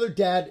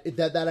dad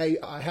that I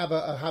have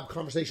a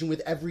conversation with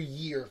every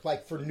year,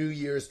 like for New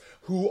Year's,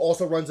 who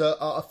also runs a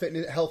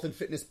health and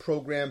fitness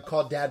program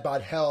called Dad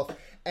Bod Health.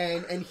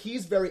 And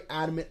he's very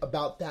adamant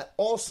about that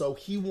also.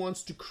 He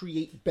wants to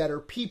create better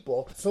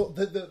people. So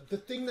the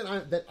thing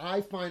that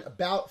I find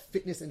about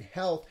fitness and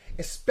health,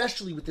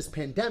 especially with this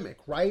pandemic,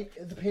 right?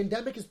 The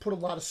pandemic has put a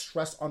lot of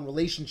stress on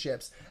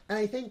relationships. And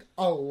I think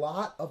a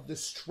lot of the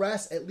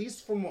stress, at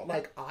least from what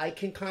like I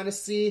can kind of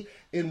see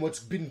in what's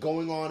been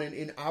going on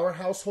in our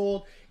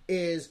household,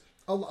 is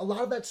a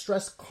lot of that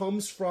stress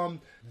comes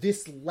from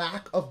this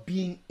lack of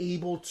being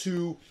able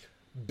to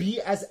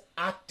be as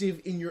active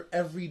in your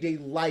everyday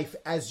life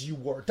as you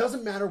were.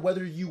 Doesn't matter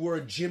whether you were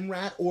a gym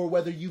rat or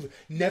whether you've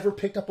never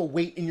picked up a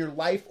weight in your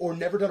life or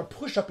never done a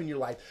push-up in your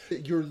life.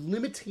 Your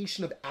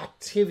limitation of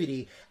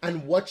activity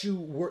and what you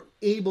were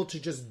able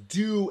to just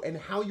do and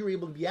how you're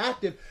able to be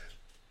active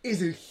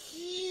is a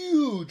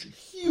huge,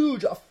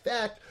 huge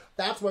effect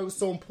that's why it was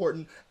so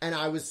important, and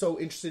I was so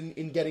interested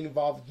in getting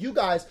involved with you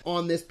guys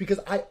on this, because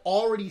I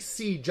already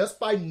see, just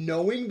by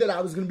knowing that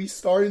I was going to be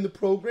starting the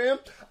program,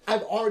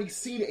 I've already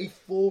seen a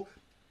full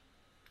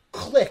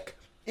click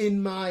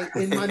in my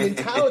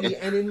mentality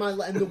and in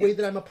the way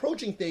that I'm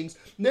approaching things.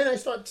 And then I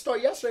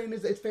start yesterday, and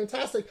it's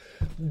fantastic.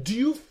 Do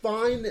you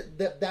find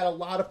that a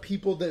lot of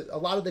people, that a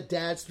lot of the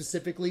dads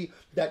specifically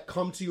that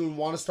come to you and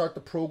want to start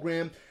the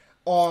program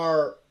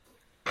are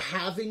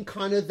having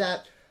kind of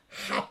that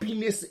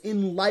happiness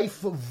in life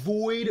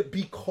void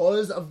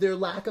because of their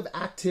lack of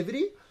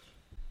activity?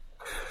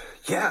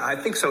 Yeah, I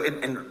think so.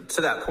 And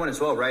to that point as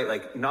well, right?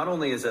 Like, not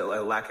only is it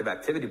a lack of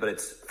activity, but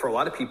it's, for a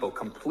lot of people,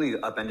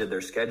 completely upended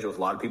their schedules. A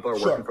lot of people are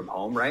working from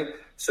home, right?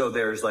 So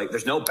there's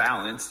no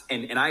balance.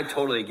 And I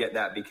totally get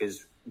that,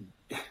 because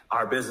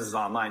our business is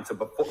online. So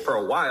before, for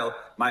a while,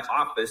 my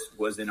office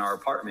was in our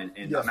apartment,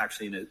 and I'm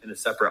actually in a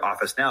separate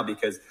office now,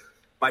 because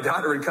my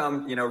daughter would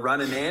come,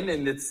 running in,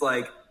 and it's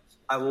like,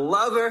 I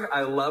love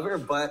her,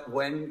 but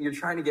when you're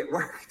trying to get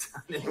work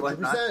done and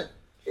whatnot,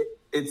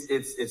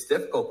 it's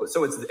difficult.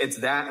 So it's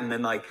that, and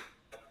then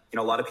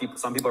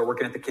some people are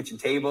working at the kitchen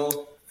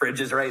table, fridge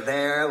is right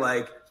there,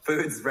 like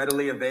food's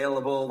readily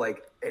available,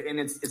 like, and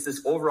it's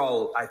this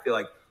overall, I feel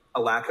like, a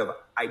lack of,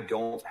 I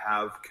don't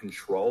have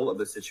control of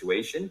the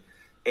situation,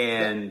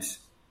 and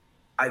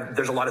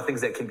there's a lot of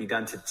things that can be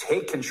done to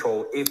take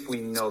control if we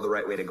know the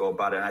right way to go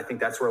about it. And I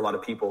think that's where a lot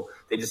of people,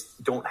 they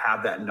just don't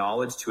have that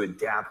knowledge to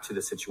adapt to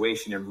the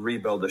situation and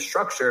rebuild the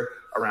structure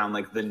around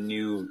like the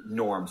new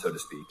norm, so to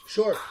speak.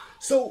 Sure.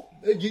 So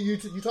you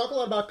talk a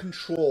lot about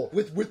control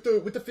with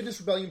the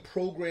Fitness Rebellion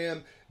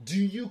program. Do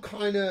you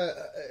kind of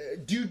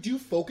do you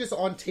focus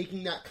on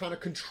taking that kind of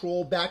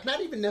control back?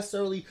 Not even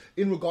necessarily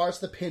in regards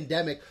to the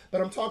pandemic,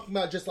 but I'm talking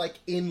about just like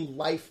in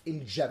life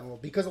in general.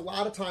 Because a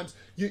lot of times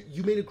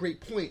you made a great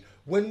point.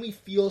 When we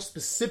feel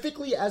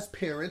specifically as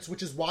parents,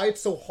 which is why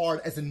it's so hard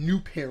as a new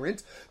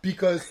parent,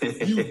 because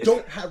you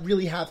don't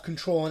really have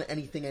control on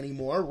anything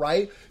anymore,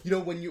 right?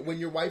 When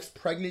your wife's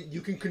pregnant,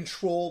 you can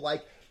control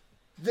like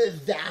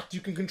you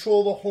can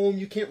control the home.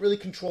 You can't really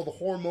control the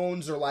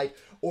hormones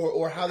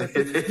or how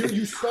they're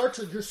you're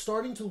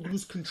starting to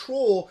lose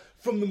control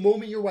from the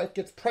moment your wife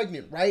gets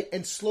pregnant, right?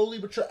 And slowly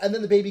but sure, and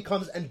then the baby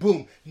comes, and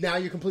boom, now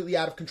you're completely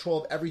out of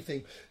control of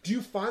everything. Do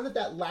you find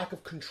that lack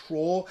of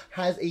control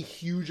has a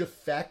huge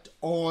effect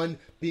on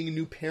being a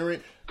new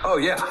parent? Oh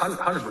yeah,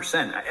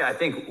 100%. I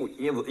think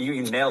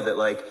you nailed it.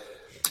 Like,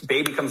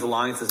 baby comes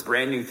along, it's this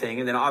brand new thing,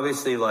 and then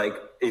obviously, like,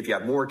 if you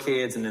have more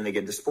kids and then they get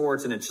into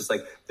sports, and it's just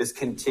like this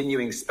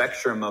continuing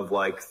spectrum of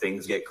like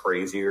things get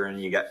crazier, and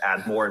you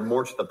add more and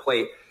more to the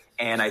plate.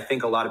 And I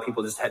think a lot of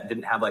people just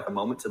didn't have like a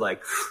moment to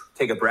like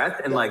take a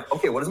breath and like,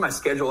 okay, what does my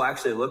schedule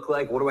actually look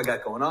like? What do I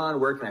got going on?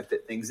 Where can I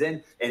fit things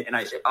in? And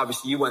I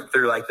obviously you went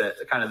through like the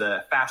kind of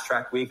the fast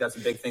track week. That's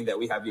a big thing that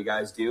we have you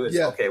guys do is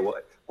okay,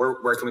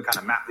 where can we kind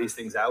of map these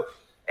things out?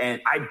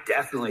 And I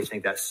definitely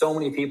think that so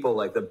many people,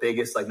 like, the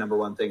biggest, like, number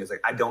one thing is,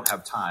 like, I don't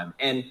have time.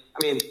 And,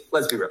 I mean,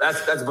 let's be real.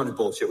 That's a bunch of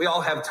bullshit. We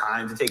all have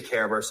time to take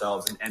care of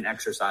ourselves and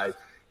exercise.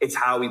 It's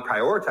how we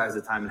prioritize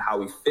the time and how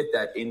we fit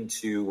that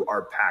into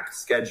our packed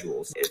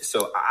schedules.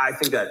 So I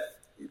think that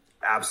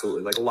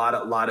absolutely, like, a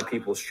lot of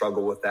people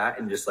struggle with that.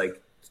 And just,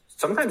 like,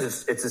 sometimes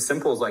it's as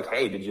simple as, like,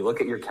 hey, did you look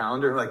at your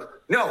calendar? Like,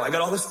 no, I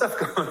got all this stuff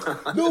going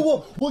on.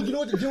 No, well, you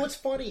know what's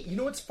funny? You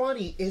know what's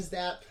funny is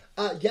that,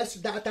 yes,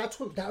 that's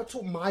what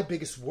my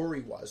biggest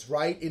worry was,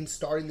 right, in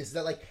starting this. Is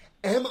that, like,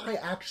 am I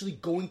actually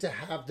going to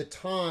have the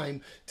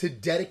time to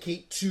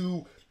dedicate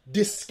to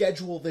this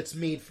schedule that's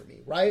made for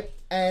me, right?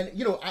 And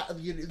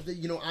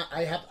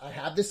I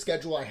have this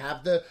schedule. I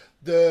have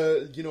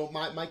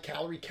my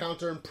calorie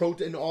counter and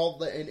protein and all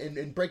the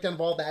and breakdown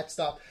of all that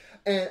stuff.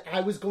 And I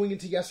was going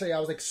into yesterday. I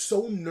was like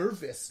so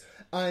nervous,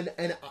 and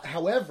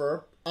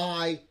however,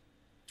 I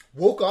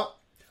woke up.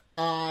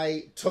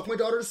 I took my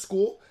daughter to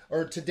school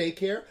or to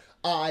daycare.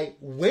 I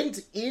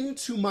went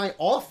into my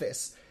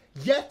office,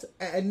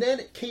 and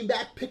then came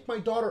back, picked my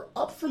daughter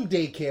up from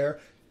daycare,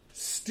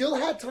 still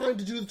had time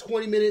to do the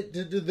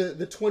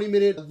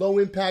 20-minute low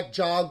impact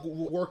jog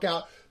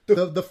workout,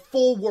 the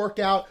full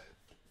workout,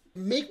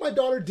 make my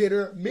daughter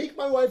dinner, make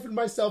my wife and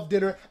myself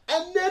dinner,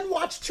 and then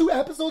watch 2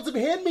 episodes of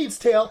Handmaid's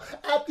Tale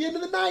at the end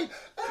of the night.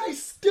 And I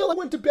still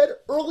went to bed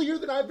earlier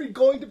than I've been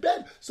going to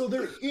bed. So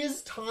there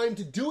is time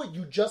to do it.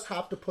 You just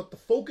have to put the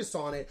focus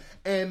on it.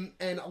 And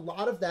a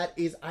lot of that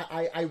is,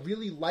 I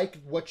really like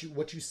what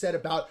you said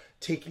about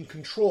taking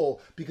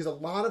control, because a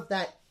lot of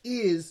that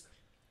is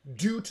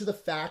due to the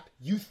fact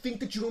you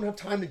think that you don't have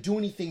time to do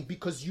anything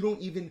because you don't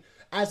even,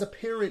 as a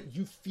parent,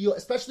 you feel,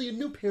 especially a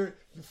new parent,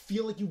 you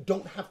feel like you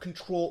don't have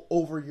control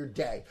over your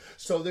day.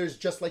 So there's,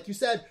 just like you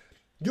said,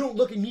 you don't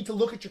need to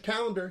look at your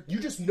calendar. You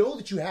just know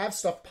that you have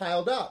stuff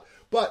piled up.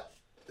 But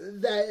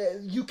that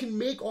you can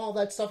make all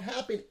that stuff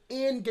happen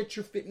and get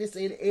your fitness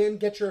in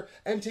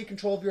and take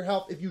control of your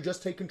health if you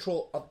just take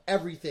control of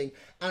everything.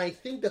 And I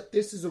think that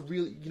this is a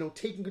really,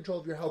 taking control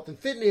of your health and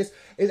fitness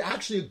is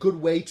actually a good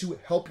way to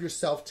help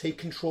yourself take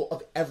control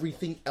of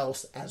everything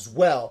else as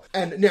well.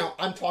 And now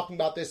I'm talking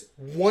about this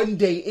one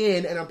day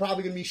in, and I'm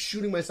probably going to be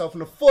shooting myself in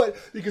the foot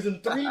because in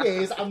 3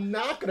 days I'm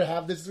not going to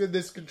have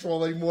this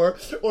control anymore,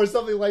 or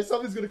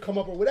something's going to come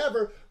up or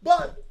whatever.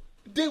 But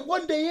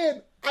one day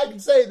in, I can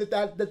say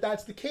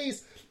that's the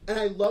case, and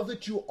I love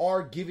that you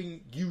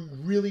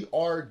really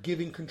are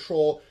giving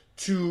control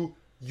to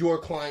your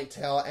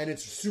clientele, and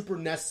it's super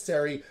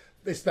necessary,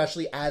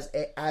 especially as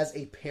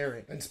a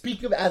parent. And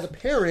speaking of as a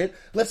parent,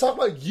 let's talk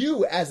about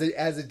you as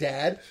a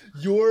dad.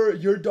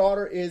 Your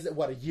daughter is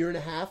what, a year and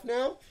a half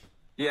now?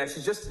 Yeah,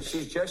 she's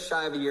just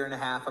shy of a year and a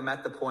half. I'm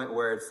at the point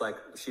where it's like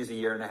she's a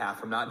year and a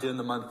half. I'm not doing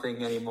the month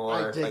thing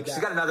anymore. She's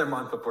got another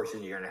month before she's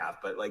a year and a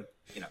half, but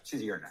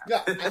she's a year and a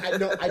half.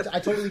 Yeah, I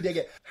totally dig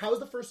it. How's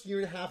the first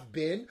year and a half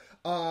been?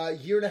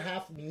 Year and a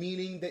half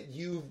meaning that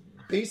your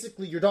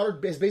daughter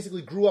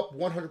basically grew up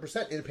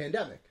 100% in a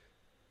pandemic.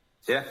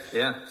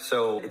 Yeah.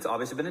 So it's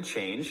obviously been a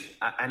change,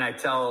 and I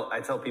tell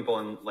people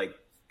in like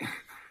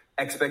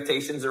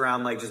expectations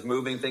around like just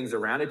moving things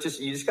around. You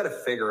just got to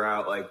figure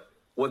out like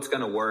what's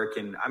going to work.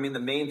 And I mean, the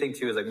main thing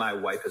too is like my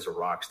wife is a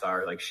rock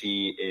star. Like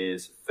she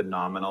is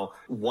phenomenal.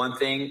 One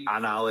thing,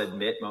 and I'll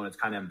admit, Mona, it's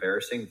kind of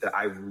embarrassing, that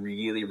I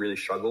really, really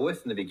struggled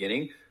with in the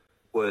beginning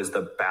was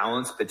the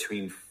balance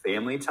between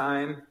family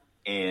time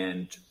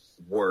and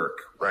work,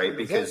 right?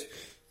 Because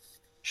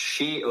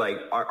she, like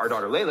our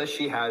daughter Layla,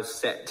 she has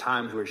set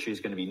times where she's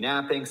going to be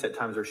napping, set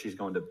times where she's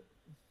going to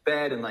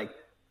bed. And like,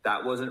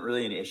 that wasn't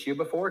really an issue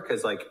before.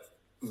 Cause like,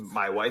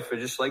 my wife was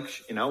just like,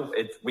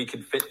 we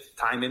could fit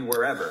time in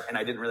wherever. And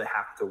I didn't really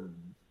have to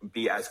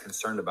be as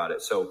concerned about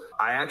it. So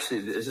this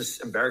is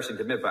embarrassing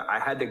to admit, but I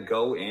had to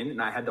go in and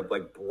I had to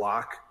like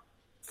block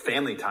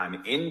family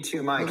time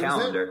into my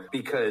calendar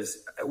because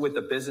with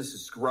the business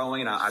is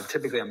growing and I'm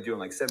doing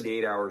like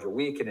 78 hours a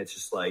week. And it's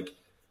just like,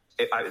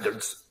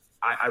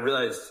 I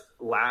realized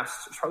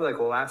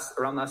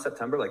around last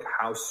September, like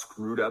how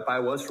screwed up I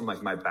was from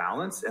like my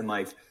balance and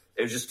like,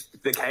 it was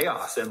just the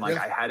chaos. And like,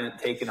 I hadn't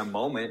taken a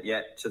moment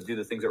yet to do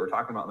the things that we're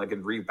talking about, like,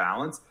 and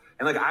rebalance.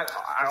 And like, I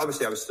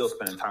obviously I was still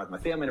spending time with my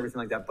family and everything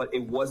like that, but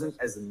it wasn't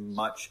as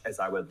much as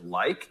I would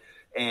like.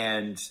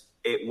 And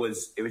it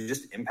was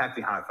just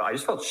impacting how I felt. I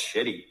just felt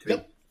shitty.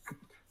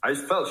 I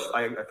felt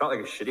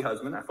like a shitty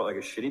husband. I felt like a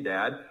shitty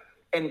dad.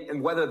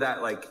 And whether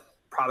that like,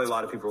 probably a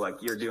lot of people were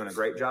like, you're doing a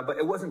great job, but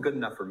it wasn't good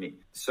enough for me.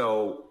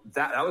 So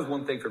that was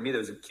one thing for me that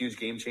was a huge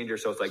game changer.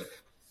 So it's like,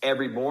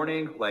 every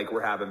morning, like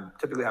we're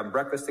typically having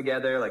breakfast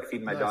together, like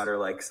feeding my daughter,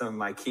 like some of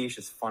my quiche.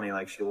 It's funny.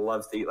 Like she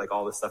loves to eat like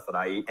all the stuff that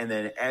I eat. And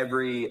then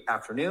every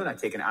afternoon I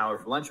take an hour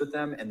for lunch with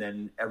them. And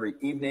then every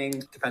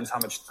evening, depends how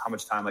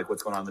much time, like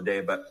what's going on in the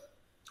day, but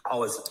I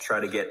always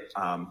try to get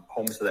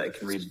home so that I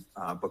can read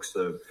books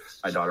to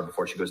my daughter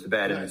before she goes to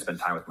bed and then spend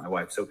time with my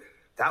wife. So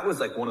that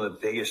was like one of the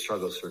biggest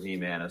struggles for me,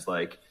 man, is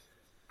like,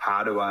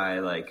 how do I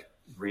like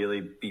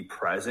really be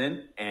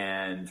present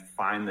and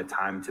find the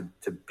time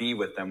to be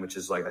with them, which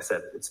is, like I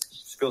said, it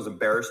feels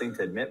embarrassing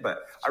to admit,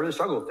 but I really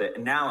struggle with it.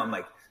 And now I'm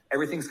like,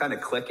 everything's kind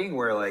of clicking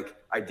where like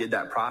I did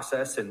that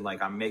process and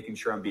like I'm making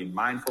sure I'm being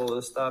mindful of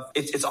this stuff.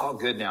 It's all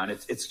good now. And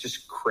it's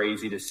just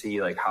crazy to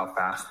see like how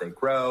fast they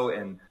grow.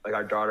 And like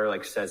our daughter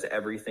like says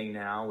everything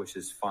now, which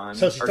is fun.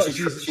 So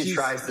she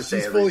tries to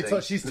say everything.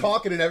 She's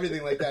talking and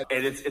everything like that.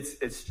 And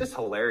it's just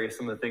hilarious,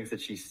 some of the things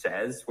that she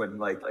says when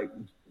like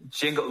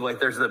jingle, like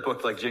there's the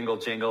book like Jingle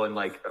Jingle, and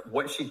like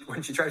when she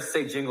tries to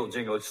say jingle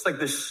jingle, it's just like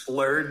this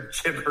slurred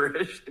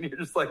gibberish, and you're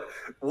just like,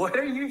 what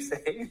are you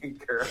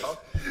saying,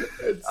 girl?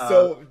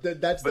 So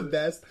that's the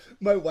best.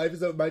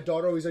 My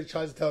daughter always like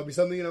tries to tell me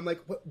something, and I'm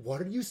like,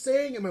 what are you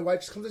saying? And my wife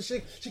just comes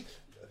and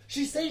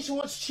she's saying she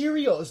wants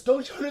Cheerios.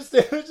 Don't you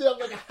understand? I'm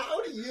like,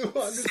 how do you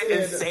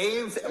understand?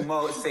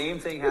 Same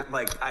thing happened.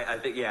 Like I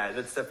think, that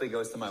definitely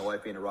goes to my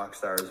wife being a rock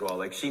star as well.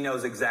 Like she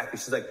knows exactly.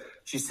 She's like,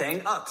 she's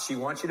saying up. She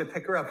wants you to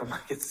pick her up. I'm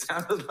like, it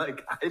sounded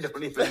like I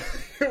don't even.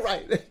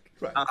 Right.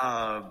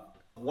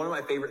 One of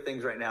my favorite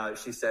things right now that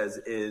she says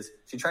is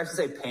she tries to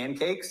say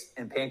pancakes,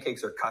 and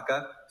pancakes are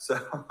caca. So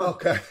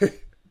okay.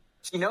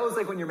 She knows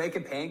like when you're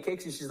making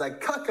pancakes and she's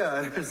like,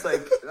 caca. And it's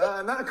like,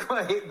 not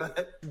quite,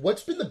 but.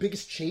 What's been the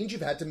biggest change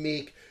you've had to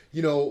make,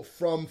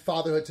 from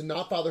fatherhood to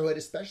not fatherhood,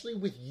 especially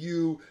with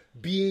you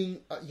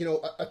being,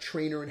 a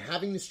trainer and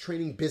having this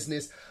training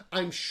business?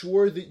 I'm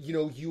sure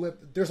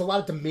that, there's a lot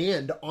of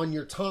demand on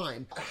your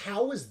time.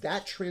 How is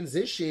that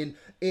transition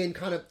in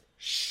kind of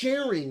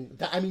sharing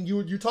that? I mean,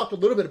 you talked a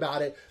little bit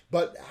about it,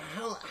 but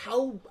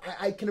how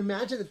I can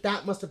imagine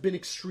that must have been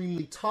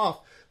extremely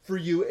tough for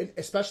you, and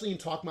especially in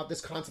talking about this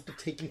concept of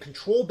taking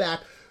control back.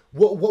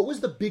 What was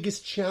the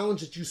biggest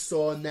challenge that you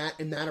saw in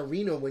that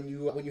arena when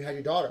you had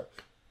your daughter?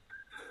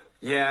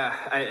 Yeah,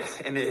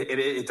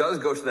 it does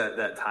go to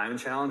that time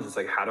challenge. It's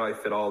like, how do I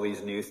fit all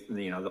these new,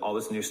 all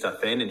this new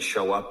stuff in and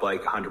show up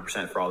like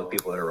 100% for all the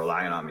people that are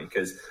relying on me?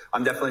 Because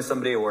I'm definitely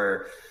somebody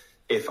where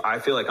if I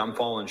feel like I'm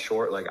falling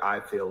short, like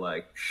I feel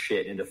like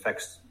shit, and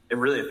it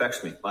really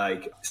affects me.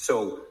 Like,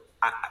 so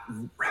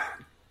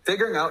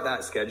figuring out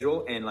that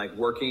schedule and like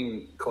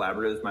working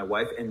collaboratively with my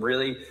wife, and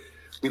really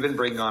we've been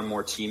bringing on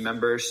more team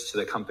members to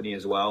the company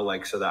as well,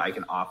 like so that I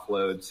can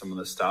offload some of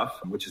the stuff,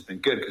 which has been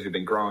good because we've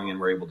been growing and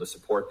we're able to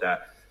support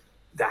that.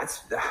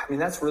 That's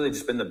really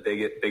just been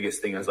the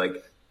biggest thing, is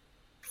like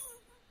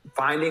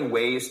finding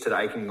ways that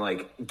I can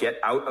like get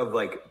out of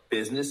like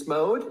business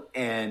mode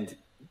and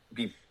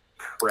be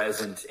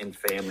present in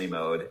family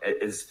mode.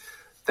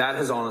 That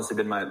has honestly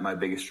been my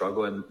biggest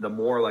struggle. And the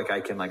more like I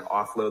can like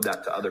offload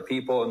that to other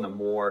people, and the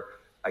more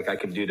like I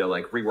can do to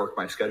like rework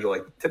my schedule.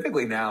 Like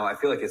typically now I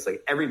feel like it's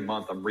like every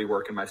month I'm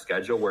reworking my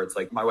schedule, where it's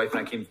like my wife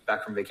and I came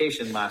back from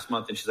vacation last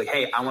month and she's like,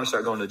 hey, I want to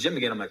start going to the gym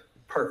again. I'm like,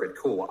 perfect,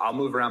 cool. I'll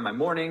move around my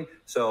morning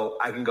so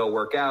I can go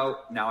work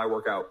out. Now I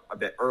work out a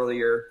bit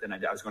earlier than I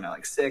was going at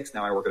like 6.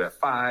 Now I work at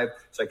 5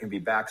 so I can be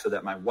back so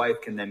that my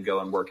wife can then go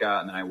and work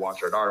out. And then I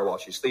watch our daughter while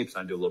she sleeps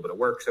and I do a little bit of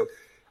work. So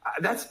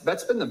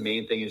that's been the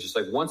main thing, is just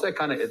like once I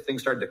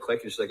things started to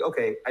click, it's just like,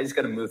 okay, I just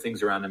got to move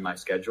things around in my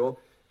schedule,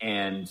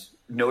 and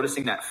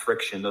noticing that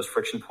those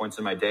friction points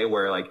in my day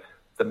where like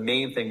the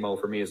main thing, Mo,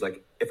 for me is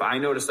like, if I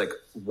notice like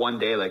one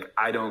day, like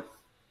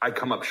I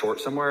come up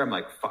short somewhere, I'm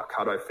like, fuck,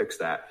 how do I fix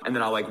that? And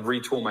then I'll like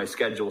retool my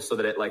schedule so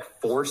that it like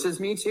forces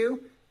me to.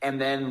 And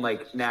then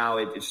like now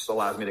it just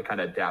allows me to kind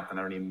of adapt, and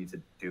I don't even need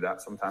to do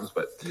that sometimes.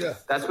 But yeah,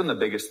 that's been the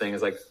biggest thing,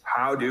 is like,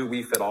 how do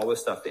we fit all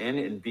this stuff in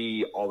and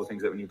be all the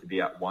things that we need to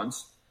be at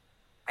once?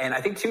 And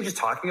I think too, just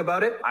talking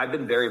about it, I've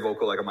been very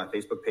vocal, like on my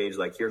Facebook page,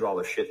 like, here's all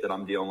the shit that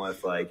I'm dealing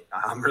with. Like,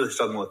 I'm really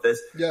struggling with this.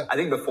 Yeah. I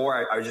think before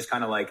I was just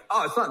kind of like,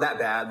 oh, it's not that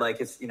bad. Like,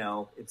 it's,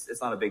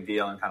 it's not a big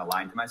deal, and kind of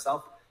lying to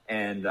myself.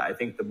 And I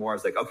think the more I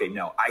was like, okay,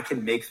 no, I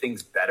can make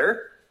things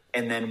better.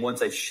 And then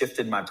once I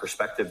shifted my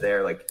perspective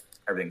there, like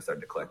everything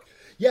started to click.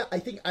 Yeah, I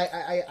think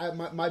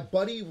my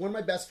buddy, one of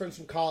my best friends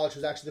from college,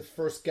 was actually the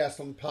first guest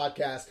on the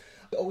podcast,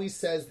 always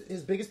says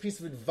his biggest piece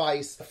of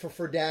advice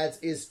for dads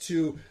is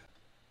to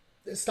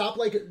stop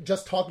like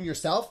just talking to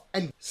yourself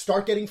and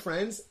start getting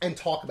friends and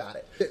talk about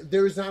it.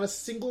 There is not a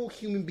single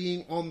human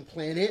being on the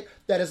planet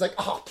that is like,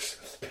 oh,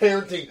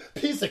 parenting,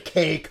 piece of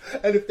cake.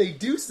 And if they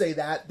do say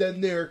that,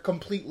 then they're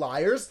complete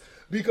liars,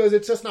 because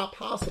it's just not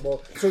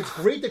possible. So it's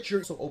great that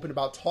you're so open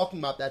about talking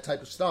about that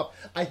type of stuff.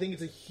 I think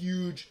it's a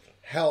huge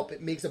help.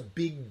 It makes a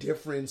big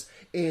difference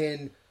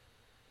in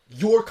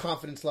your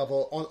confidence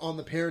level on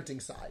the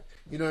parenting side.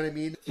 You know what I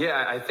mean?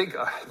 Yeah, I think,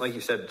 like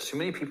you said, too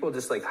many people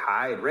just like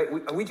hide, right?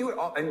 We do it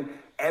all, and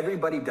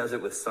everybody does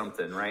it with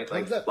something, right?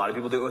 Like a lot of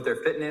people do it with their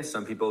fitness.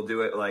 Some people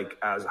do it like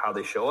as how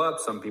they show up.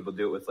 Some people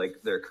do it with like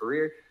their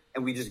career.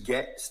 And we just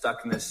get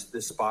stuck in this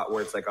spot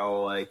where it's like,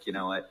 oh, like,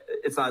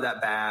 it's not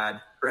that bad,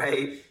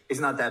 right? It's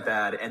not that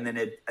bad. And then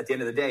at the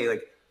end of the day,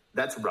 like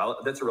that's a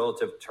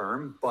relative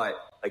term. But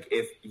like,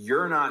 if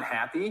you're not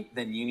happy,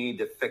 then you need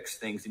to fix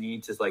things, and you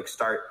need to like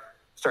start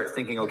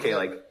thinking, okay,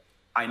 like,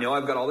 I know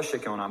I've got all this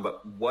shit going on,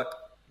 but what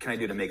can I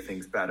do to make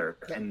things better?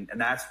 Yeah. And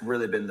that's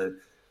really been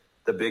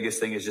the biggest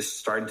thing, is just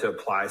starting to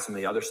apply some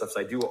of the other stuff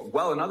I do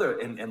well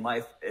in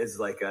life is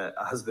like a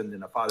husband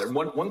and a father. And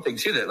one thing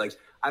too that, like,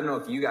 I don't know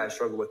if you guys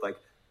struggle with, like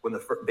when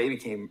the baby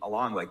came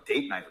along, like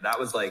date night, that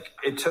was like,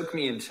 it took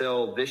me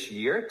until this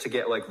year to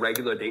get like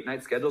regular date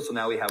night schedules. So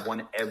now we have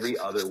one every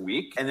other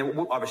week. And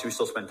then obviously we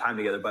still spend time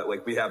together, but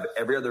like we have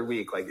every other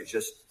week, like it's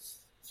just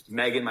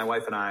Megan, my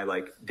wife, and I,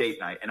 like date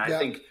night. And I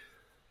think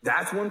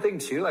that's one thing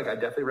too, like I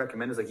definitely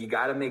recommend, is like, you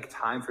got to make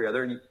time for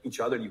each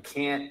other. You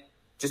can't,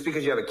 just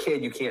because you have a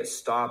kid, you can't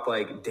stop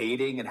like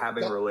dating and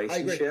having a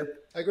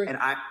relationship. I agree. And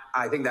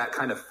I think that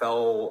kind of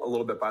fell a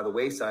little bit by the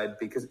wayside,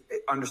 because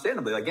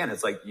understandably, again,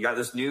 it's like you got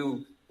this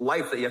new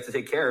life that you have to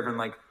take care of. And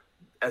like,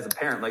 as a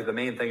parent, like the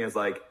main thing is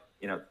like,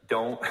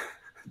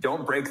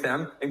 don't break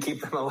them and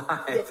keep them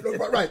alive.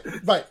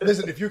 Right.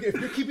 Listen, if you're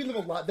keeping them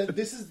alive,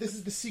 this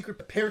is the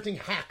secret parenting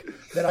hack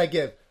that I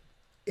give.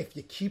 If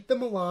you keep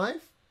them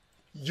alive,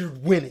 you're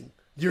winning.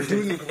 You're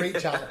doing a great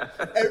job.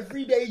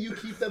 Every day you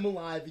keep them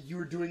alive,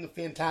 you're doing a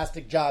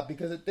fantastic job,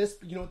 because at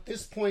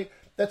this point,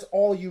 that's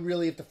all you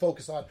really have to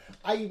focus on.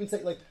 I even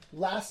say, like,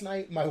 last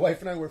night, my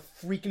wife and I were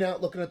freaking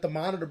out looking at the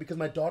monitor because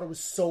my daughter was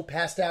so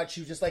passed out.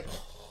 She was just like,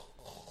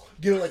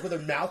 like with her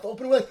mouth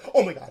open. We're like,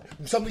 oh my God,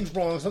 something's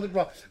wrong.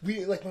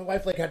 We, like, my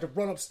wife, like, had to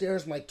run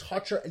upstairs and, like,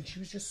 touch her, and she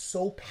was just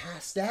so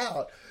passed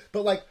out.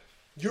 But, like,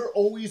 you're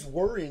always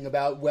worrying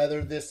about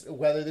whether this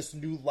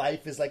new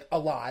life is like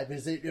alive. Are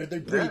they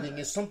breathing?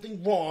 Is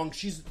something wrong?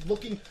 She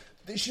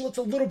looks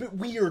a little bit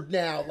weird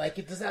now. Like,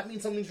 does that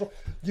mean something's wrong?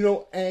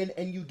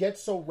 And you get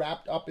so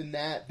wrapped up in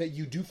that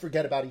you do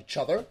forget about each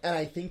other. And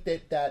I think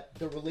that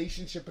the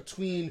relationship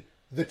between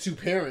the two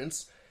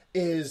parents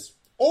is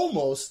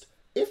almost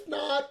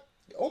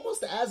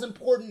as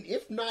important,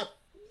 if not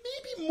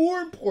maybe more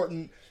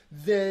important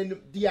than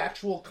the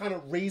actual kind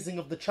of raising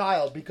of the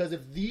child. Because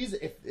if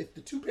the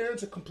two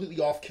parents are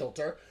completely off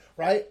kilter,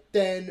 right,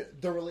 then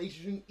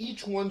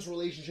each one's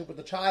relationship with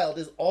the child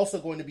is also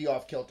going to be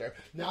off kilter.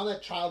 Now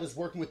that child is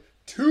working with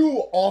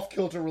two off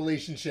kilter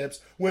relationships,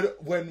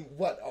 when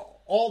what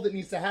all that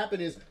needs to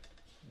happen is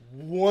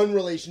one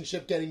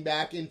relationship getting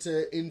back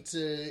into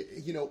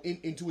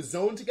a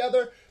zone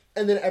together,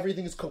 and then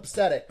everything is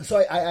copacetic.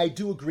 So I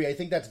do agree. I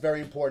think that's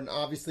very important.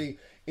 Obviously,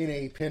 in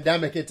a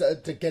pandemic,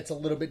 it gets a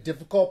little bit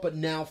difficult, but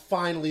now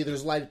finally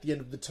there's light at the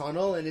end of the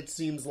tunnel, and it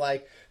seems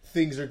like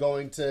things are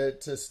going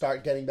to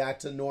start getting back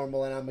to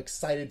normal, and I'm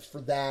excited for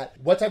that.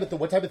 What type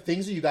of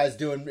things are you guys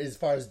doing as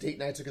far as date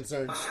nights are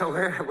concerned? So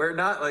we're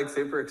not like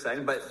super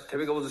excited, but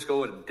typically we'll just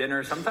go to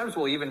dinner. Sometimes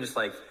we'll even just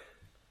like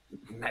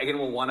Megan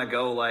will want to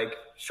go like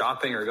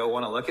shopping or go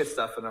want to look at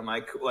stuff, and I'm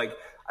like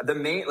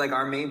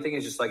our main thing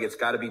is just like it's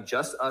got to be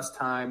just us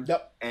time.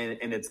 Yep.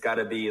 And it's got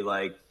to be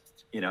like,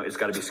 it's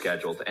got to be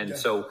scheduled. And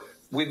so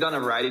we've done a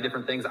variety of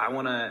different things. I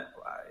want to,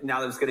 now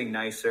that it's getting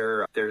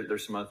nicer,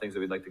 there's some other things that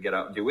we'd like to get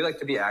out and do. We like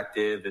to be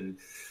active and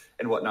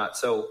whatnot.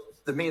 So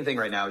the main thing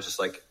right now is just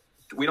like,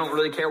 we don't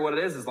really care what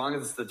it is as long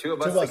as it's the two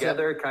of us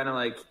together, kind of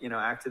like,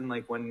 acting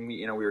like when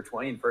we were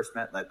 20 and first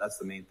met. That's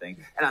the main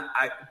thing. And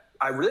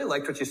I really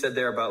liked what you said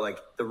there about like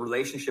the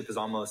relationship is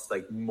almost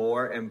like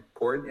more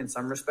important in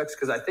some respects.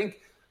 Cause I think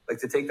like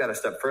to take that a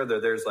step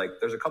further, there's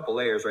a couple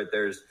layers, right?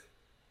 There's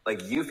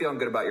like you feeling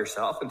good about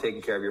yourself and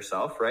taking care of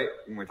yourself, right?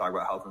 When we talk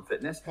about health and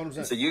fitness.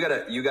 And so you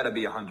gotta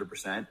be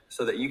 100%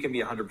 so that you can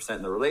be 100%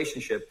 in the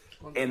relationship.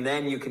 100%. And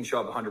then you can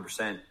show up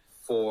 100%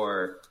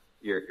 for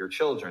your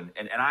children.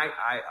 And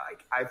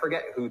I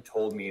forget who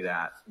told me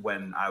that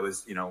when I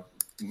was,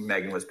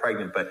 Megan was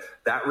pregnant, but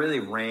that really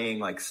rang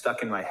like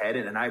stuck in my head.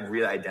 And I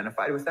really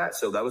identified with that.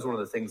 So that was one of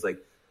the things, like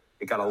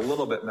it got a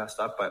little bit messed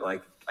up, but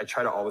like, I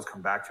try to always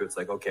come back to it's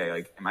like, okay,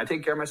 like, am I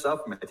taking care of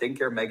myself? Am I taking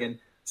care of Megan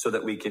so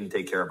that we can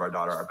take care of our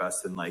daughter our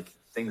best? And like,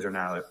 things are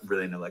now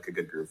really in like a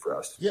good groove for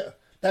us. Yeah.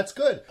 That's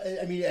good.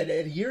 I mean, at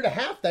a year and a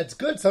half, that's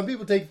good. Some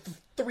people take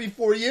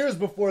 3-4 years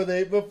before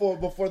they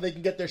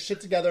can get their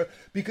shit together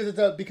because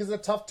it's a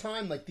tough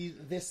time. Like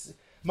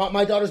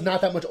my daughter's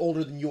not that much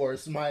older than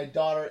yours. My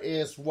daughter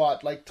is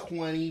like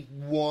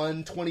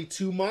 21,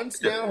 22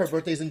 months now. Her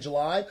birthday's in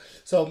July,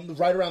 so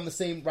right around the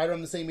same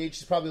age.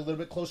 She's probably a little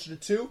bit closer to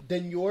 2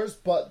 than yours,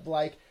 but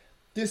like.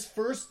 This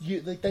first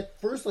year, like that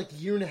first like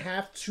year and a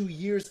half, 2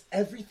 years,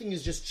 everything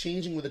is just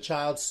changing with a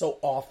child so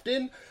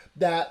often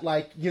that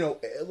like,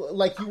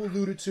 like you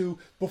alluded to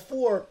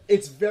before,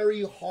 it's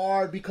very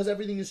hard because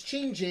everything is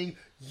changing.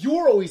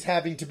 You're always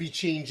having to be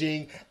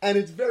changing, and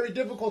it's very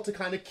difficult to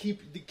kind of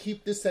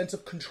keep this sense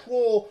of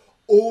control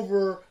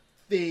over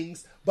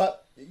things. But,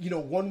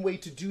 one way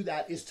to do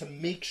that is to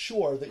make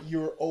sure that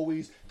you're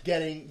always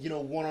getting,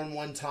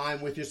 one-on-one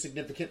time with your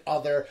significant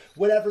other,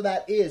 whatever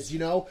that is,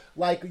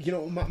 like,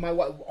 my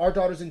our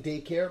daughter's in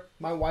daycare.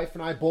 My wife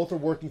and I both are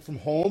working from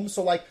home.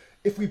 So like,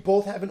 if we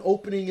both have an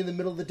opening in the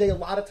middle of the day, a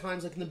lot of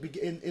times like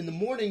in the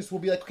mornings, we'll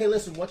be like, okay,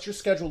 listen, what's your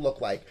schedule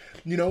look like?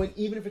 And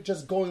even if it's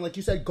just going, like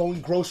you said, going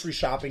grocery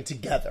shopping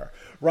together,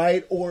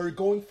 right? Or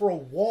going for a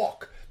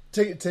walk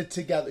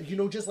together,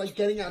 just like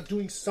getting out,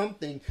 doing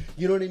something,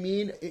 you know what I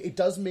mean? It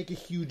does make a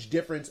huge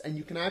difference, and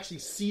you can actually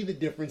see the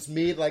difference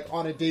made like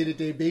on a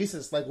day-to-day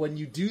basis. Like when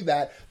you do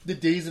that, the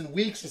days and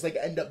weeks just like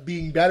end up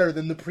being better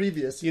than the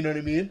previous, you know what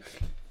I mean?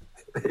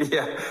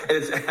 Yeah,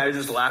 I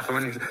just laugh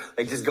when you're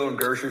like just going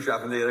grocery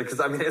shopping together, because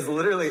I mean it's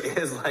literally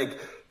is like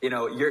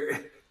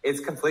it's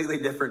completely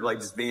different, like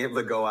just being able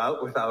to go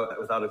out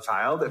without a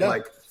child, and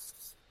like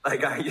you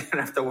don't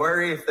have to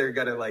worry if they're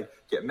gonna like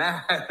get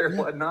mad or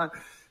whatnot.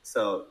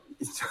 So,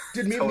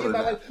 dude, me and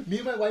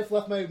my wife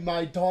left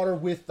my daughter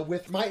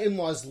with my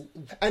in-laws,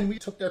 and we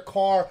took their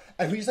car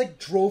and we just like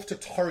drove to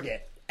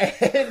Target.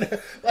 And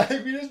like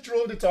we just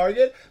drove to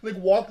Target, like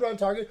walked around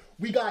Target.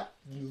 We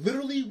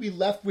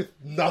left with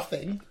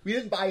nothing. We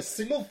didn't buy a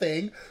single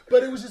thing,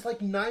 but it was just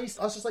like nice.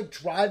 Us just like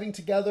driving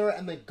together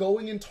and like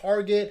going in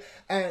Target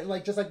and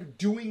like just like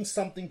doing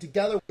something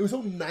together. It was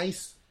so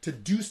nice to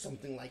do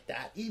something like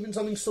that, even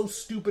something so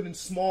stupid and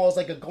small as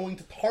like going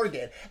to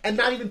Target and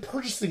not even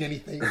purchasing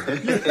anything. You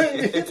know what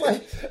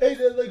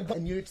I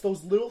mean? It's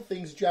those little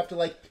things that you have to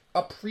like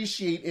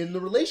appreciate in the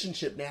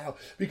relationship now,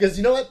 because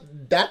you know what?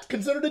 That's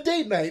considered a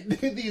date night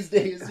these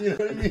days. You know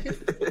what I mean?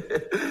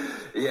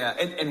 Yeah,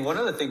 and one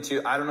other thing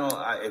too, I don't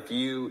know if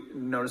you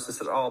noticed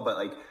this at all, but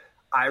like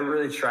I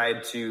really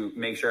tried to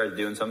make sure I was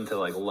doing something to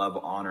like love,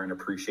 honor, and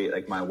appreciate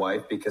like my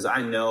wife, because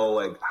I know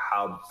like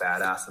how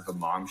badass of a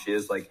mom she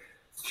is. Like,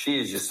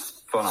 she is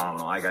just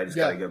phenomenal. Like, I just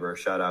gotta give her a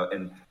shout out.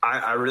 And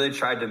I really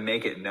tried to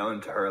make it known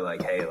to her,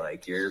 like, hey,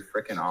 like, you're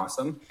freaking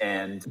awesome.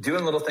 And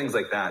doing little things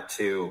like that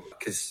too,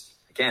 because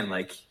again,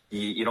 like,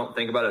 you don't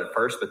think about it at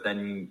first, but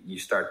then you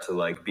start to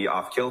like be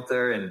off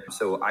kilter. And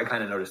so I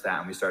kind of noticed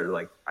that, and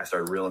I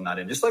started reeling that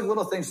in, just like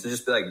little things to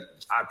just be like,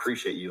 I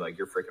appreciate you. Like,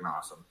 you're freaking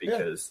awesome,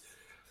 because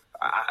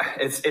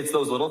it's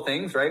those little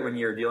things, right? When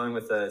you're dealing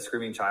with a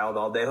screaming child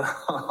all day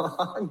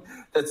long,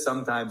 that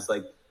sometimes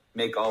like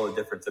make all the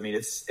difference. I mean,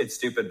 it's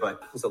stupid,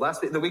 but so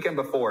the weekend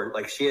before,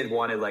 like she had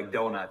wanted like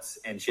donuts,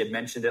 and she had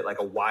mentioned it like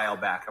a while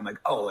back. I'm like,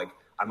 oh, like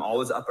I'm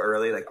always up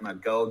early. Like I'm going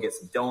to go get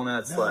some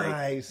donuts.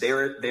 Nice.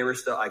 Like they were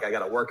still like, I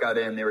got a workout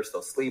in, they were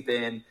still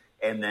sleeping.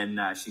 And then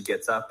she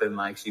gets up and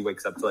like, she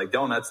wakes up to like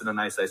donuts and a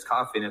nice iced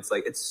coffee. And it's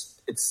like, it's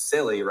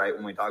silly, right?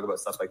 When we talk about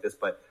stuff like this,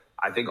 but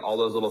I think all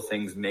those little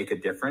things make a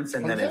difference.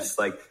 And then it's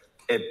like,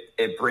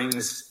 it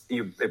brings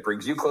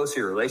you closer,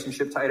 your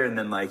relationship tighter. And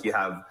then like you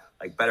have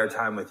like better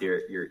time with your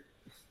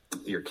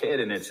kid.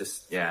 And it's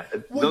just,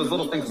 those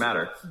little things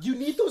matter. You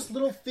need those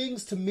little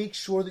things to make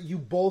sure that you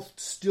both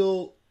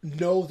still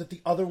know that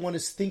the other one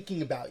is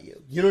thinking about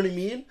you. You know what I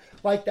mean?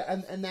 Like that,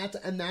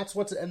 and that's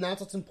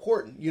what's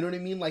important. You know what I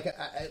mean? Like,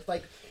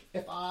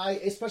 if I,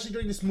 especially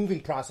during this moving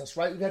process,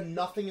 right? We've had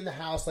nothing in the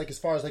house, like as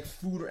far as like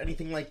food or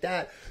anything like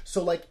that.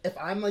 So like, if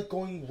I'm like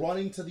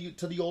running to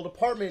the old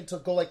apartment to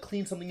go like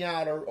clean something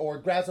out or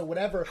grab or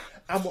whatever,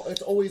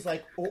 it's always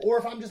like, or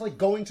if I'm just like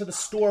going to the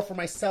store for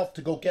myself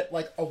to go get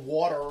like a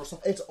water or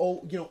something, it's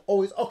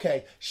always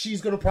okay. She's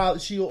gonna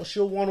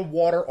she'll want a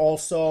water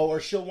also, or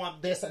she'll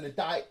want this and a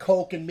Diet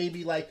Coke, and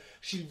maybe like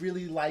she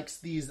really likes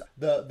the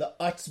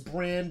Utz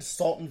brand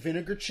salt and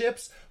vinegar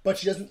chips, but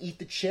she doesn't eat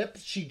the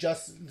chips. She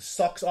just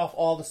sucks off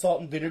all the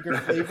salt and vinegar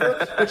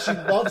flavor, but she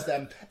loves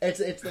them.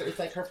 It's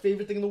like her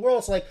favorite thing in the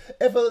world. So like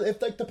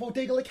if like the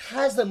bodega like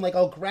has them, like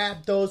I'll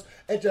grab those,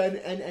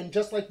 and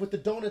just like with the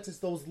donuts, it's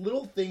those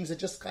little things that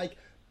just like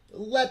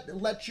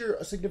let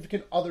your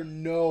significant other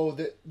know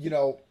that, you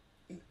know,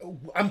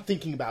 I'm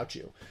thinking about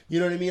you. You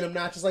know what I mean? I'm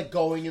not just like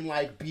going and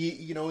like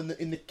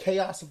in the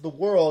chaos of the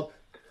world,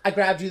 I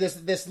grabbed you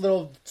this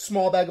little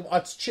small bag of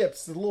Utz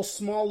chips, a little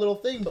small little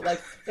thing, but like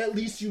at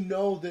least you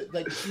know that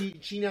like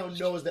she now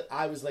knows that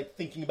I was like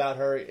thinking about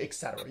her,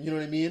 etc. You know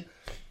what I mean?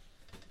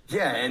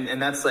 Yeah,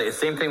 and that's like the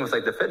same thing with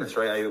like the fitness,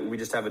 right? We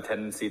just have a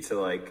tendency to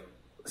like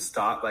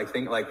stop, like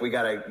think like we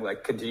gotta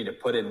like continue to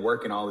put in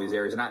work in all these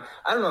areas. And I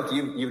don't know if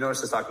you've noticed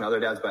this talking to other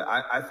dads, but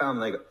I found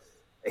like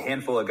a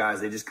handful of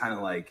guys, they just kind of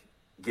like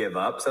give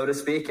up, so to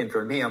speak. And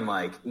for me, I'm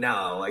like,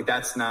 no, like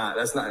that's not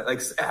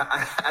like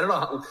I don't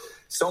know.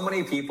 So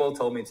many people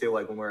told me too,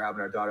 like when we were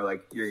having our daughter,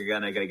 like you're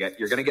gonna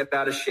get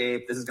out of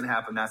shape. This is gonna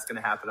happen. That's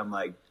gonna happen. I'm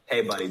like,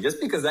 hey, buddy, just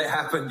because that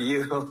happened to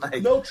you,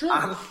 like, no, true.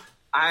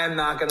 I am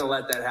not gonna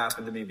let that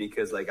happen to me,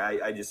 because like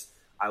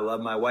I love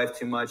my wife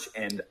too much,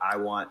 and I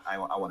want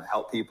to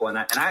help people, and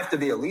I have to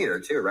be a leader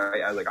too,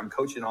 right? I'm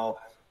coaching all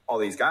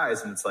these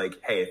guys, and it's like,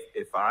 hey,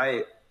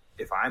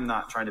 if I'm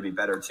not trying to be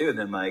better too,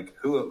 then like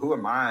who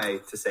am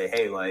I to say,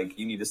 hey, like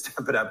you need to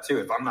step it up too,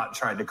 if I'm not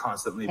trying to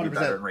constantly be 100%.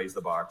 Better and raise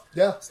the bar.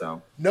 Yeah.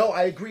 So no,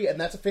 I agree, and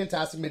that's a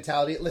fantastic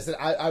mentality. Listen,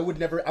 I would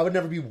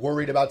never be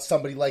worried about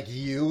somebody like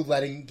you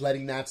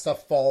letting that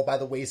stuff fall by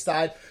the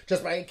wayside.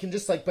 Just I can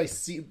just like by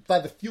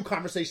the few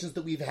conversations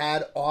that we've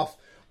had off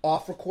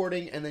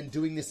recording and then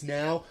doing this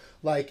now,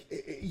 like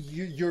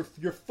your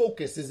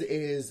focus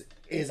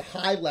is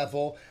high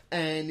level,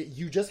 and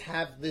you just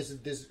have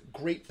this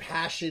great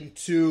passion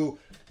to,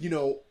 you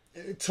know,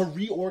 to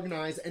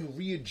reorganize and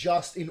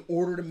readjust in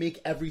order to make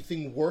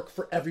everything work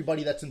for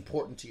everybody that's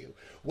important to you.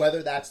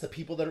 Whether that's the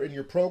people that are in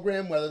your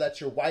program, whether that's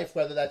your wife,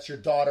 whether that's your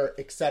daughter,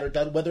 etc.,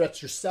 whether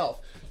that's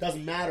yourself,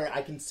 doesn't matter.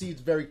 I can see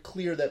it's very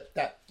clear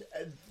that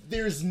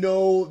there's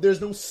no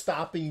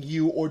stopping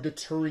you or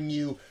deterring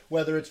you,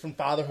 whether it's from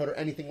fatherhood or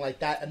anything like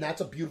that. And that's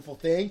a beautiful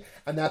thing.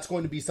 And that's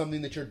going to be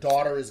something that your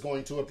daughter is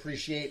going to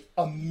appreciate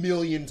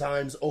 1,000,000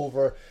 times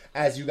over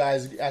as you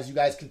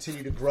guys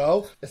continue to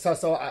grow.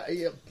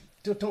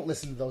 Don't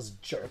listen to those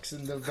jerks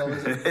and those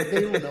they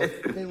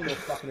don't know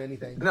fucking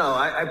anything. No,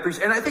 I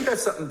appreciate, and I think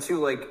that's something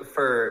too, like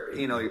for,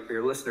 you know,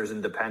 your listeners,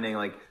 and depending,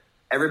 like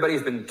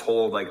everybody's been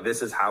told like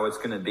this is how it's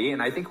going to be,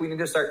 and I think we need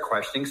to start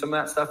questioning some of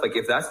that stuff. Like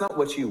if that's not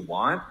what you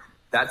want,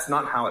 that's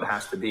not how it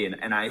has to be.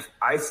 And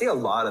I see a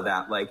lot of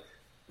that, like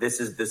this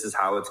is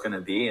how it's going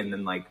to be, and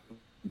then like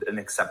an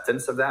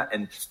acceptance of that.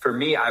 And for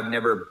me, I've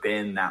never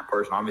been that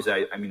person.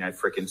 Obviously, I mean, I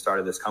freaking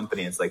started this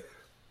company. It's like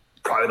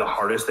probably the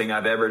hardest thing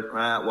I've ever,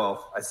 I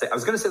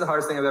was going to say the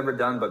hardest thing I've ever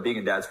done, but being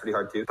a dad's pretty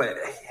hard too. But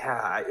yeah,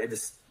 I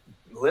just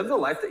live the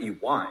life that you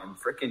want and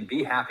freaking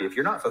be happy. If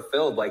you're not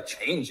fulfilled, like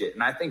change it.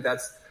 And I think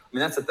that's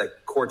at the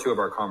core too of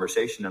our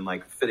conversation, and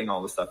like fitting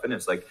all this stuff in.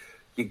 It's like,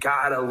 you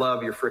gotta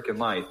love your freaking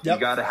life. Yep. You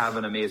gotta have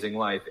an amazing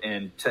life.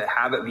 And to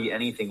have it be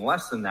anything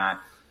less than that,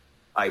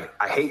 like,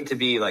 I hate to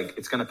be like,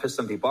 it's going to piss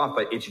some people off,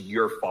 but it's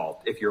your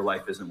fault if your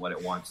life isn't what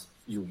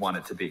you want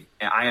it to be.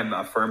 And I am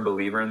a firm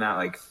believer in that.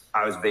 Like,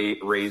 I was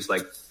raised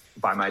like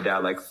by my dad,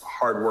 like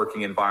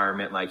hardworking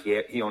environment. Like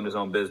he owned his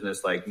own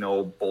business, like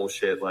no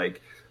bullshit.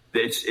 Like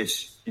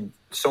it's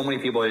so many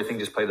people, I think,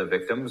 just play the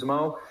victims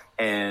mo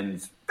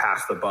and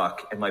pass the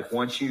buck. And like,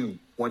 once you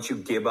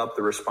give up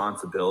the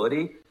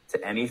responsibility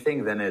to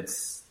anything, then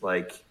it's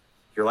like,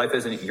 your life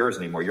isn't yours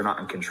anymore. You're not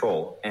in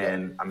control.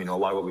 And I mean, a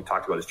lot of what we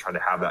talked about is trying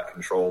to have that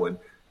control, and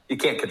you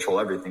can't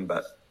control everything,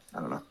 but I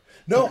don't know.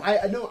 No,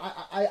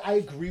 I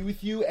agree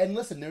with you. And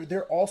listen, there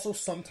are also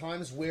some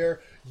times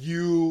where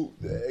you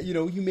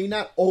may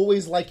not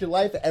always like your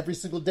life every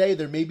single day.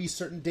 There may be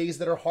certain days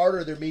that are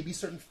harder. There may be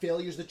certain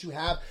failures that you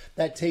have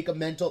that take a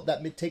mental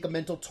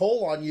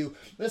toll on you.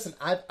 Listen,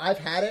 I've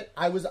had it.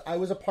 I was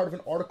a part of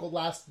an article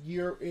last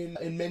year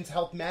in Men's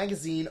Health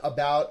magazine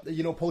about,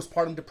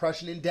 postpartum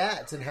depression in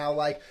dads, and how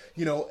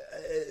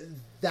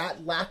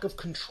that lack of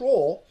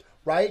control,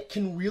 right,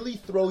 can really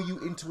throw you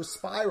into a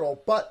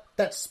spiral. But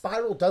that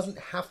spiral doesn't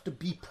have to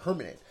be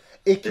permanent.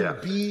 it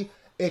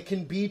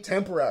can be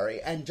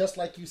temporary. And just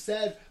like you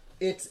said,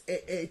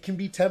 it can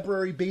be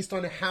temporary based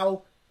on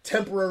how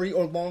temporary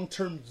or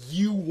long-term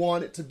you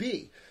want it to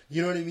be.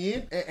 You know what I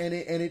mean? And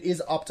it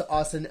is up to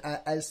us, and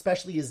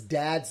especially as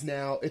dads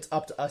now, it's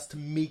up to us to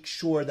make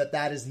sure that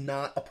that is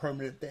not a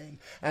permanent thing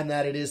and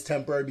that it is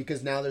temporary,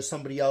 because now there's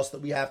somebody else that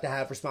we have to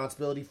have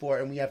responsibility for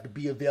and we have to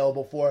be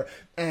available for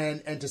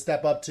and to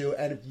step up to.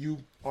 And if you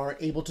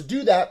aren't able to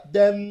do that,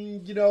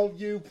 then, you know,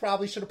 you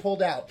probably should have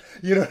pulled out.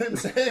 You know what I'm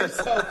saying?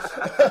 So...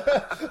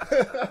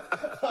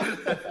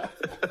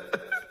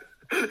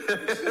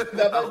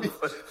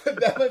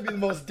 that might be the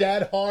most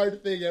dad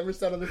hard thing ever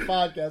said on this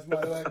podcast, by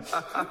the way.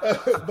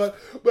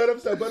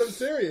 but I'm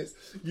serious.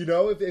 You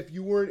know, if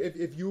you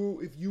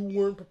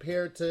weren't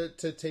prepared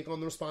to take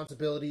on the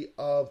responsibility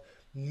of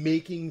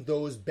making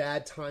those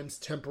bad times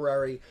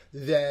temporary,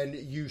 then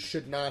you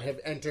should not have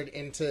entered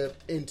into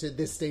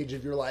this stage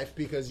of your life,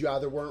 because you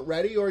either weren't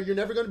ready or you're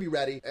never going to be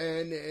ready.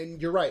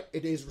 And you're right,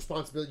 it is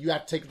responsibility. You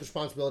have to take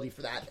responsibility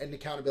for that and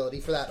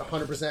accountability for that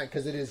 100%,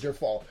 because it is your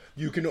fault.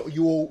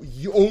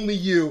 Only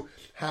you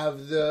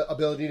have the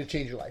ability to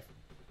change your life.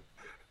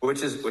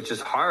 Which is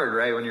hard,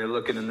 right? When you're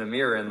looking in the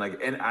mirror and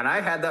I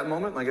had that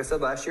moment, like I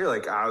said last year,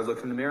 like I was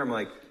looking in the mirror, I'm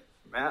like,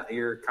 Matt,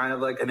 you're kind of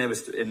like, and it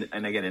was,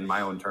 and again, in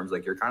my own terms,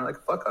 like, you're kind of like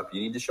a fuck up.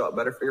 You need to show up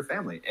better for your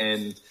family.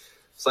 And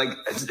it's like,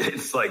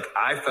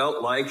 I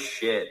felt like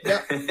shit.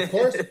 Yeah, of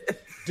course,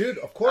 dude,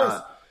 of course.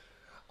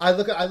 I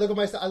look at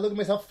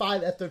myself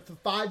after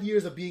 5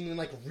 years of being in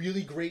like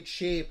really great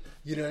shape.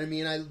 You know what I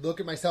mean? I look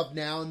at myself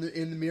now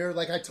in the mirror,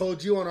 like I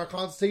told you on our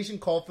consultation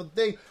call for the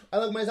thing. I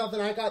look at myself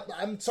and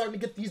I'm starting to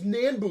get these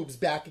man boobs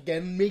back again,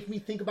 and make me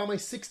think about my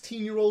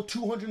 16-year-old,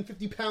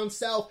 250-pound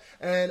self,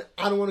 and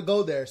I don't want to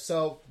go there.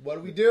 So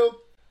what do?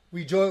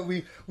 We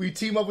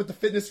team up with the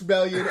Fitness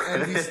Rebellion,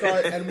 and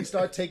we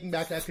start taking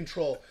back that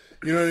control.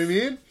 You know what I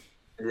mean?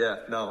 Yeah,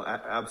 no,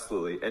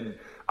 absolutely. And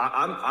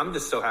I'm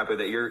just so happy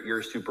that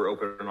you're super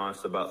open and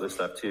honest about this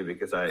stuff too,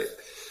 because I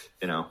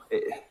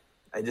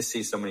just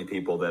see so many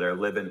people that are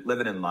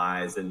living in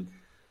lies. And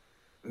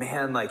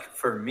man, like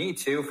for me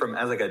too,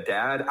 as like a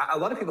dad, a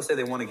lot of people say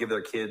they want to give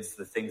their kids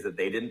the things that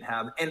they didn't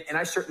have. And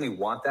I certainly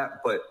want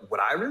that. But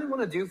what I really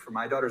want to do for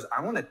my daughters,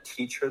 I want to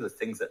teach her the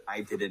things that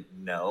I didn't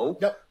know.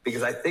 Yep.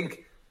 Because I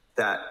think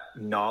that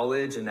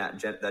knowledge and that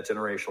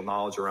generational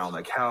knowledge around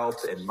like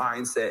health and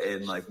mindset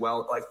and like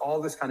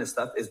all this kind of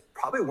stuff is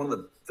probably one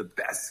of the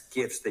best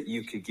gifts that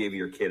you could give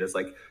your kid, is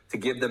like to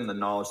give them the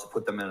knowledge to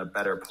put them in a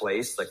better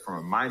place, like from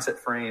a mindset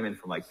frame and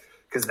from like,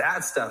 because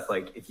that stuff,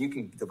 like if you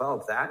can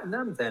develop that in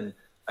them, then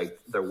like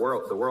the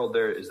world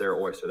there is their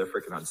oyster. They're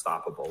freaking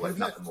unstoppable. Like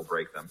nothing will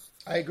break them.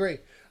 I agree.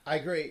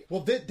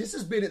 Well, this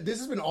has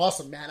been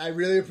awesome, man. I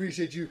really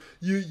appreciate you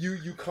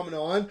coming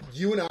on.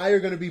 You and I are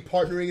going to be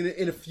partnering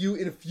in a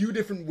few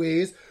different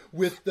ways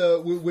with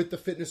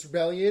the Fitness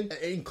Rebellion,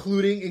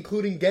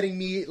 including getting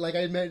me,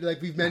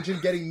 we've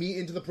mentioned, getting me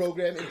into the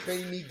program and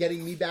training me,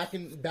 getting me back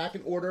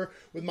in order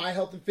with my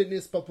health and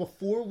fitness. But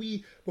before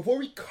we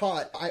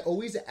cut, I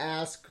always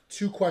ask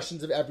 2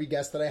 questions of every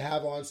guest that I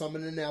have on, so I'm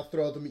going to now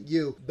throw them at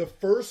you. The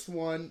first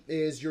one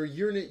is, you're a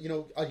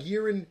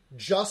year in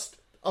just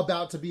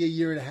about to be a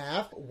year and a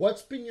half.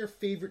 What's been your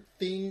favorite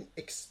thing,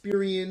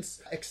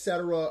 experience,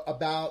 etc.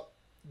 about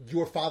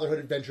your fatherhood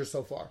adventure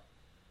so far?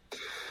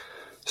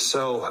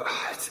 So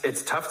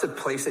it's tough to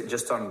place it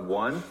just on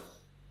one,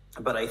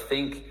 but I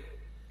think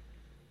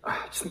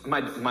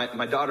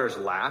my daughter's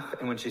laugh,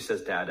 and when she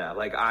says "Dada,"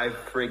 like I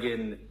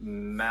friggin'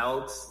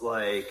 melt.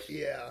 Like,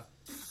 yeah,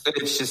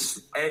 it's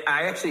just, I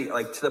actually,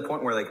 like, to the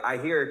point where like I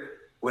hear,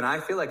 when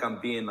I feel like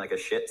I'm being like a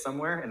shit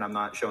somewhere and I'm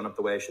not showing up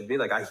the way I should be,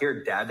 like I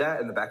hear "Dada"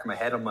 in the back of my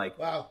head. I'm like,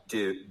 wow,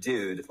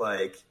 dude,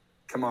 like,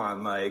 come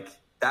on, like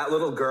that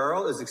little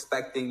girl is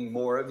expecting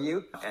more of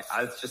you. And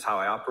that's just how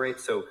I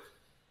operate. So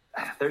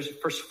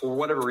for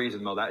whatever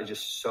reason, Mo, that is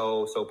just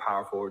so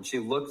powerful. And she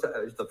looked,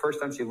 the first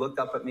time she looked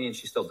up at me, and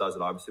she still does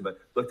it obviously, but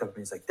looked up at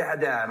me and was like,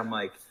 Dad. And I'm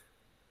like,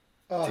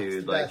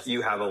 dude, like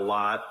you have a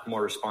lot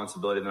more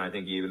responsibility than I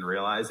think you even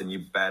realize, and you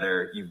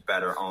better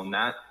own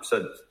that.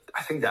 So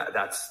I think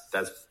that's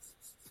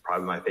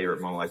probably my favorite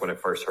moment, like when I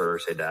first heard her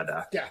say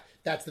 "Dada." Yeah,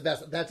 that's the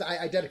best.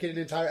 I dedicated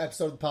an entire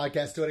episode of the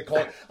podcast to it.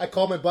 I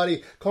called my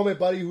buddy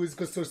who was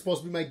supposed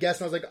to be my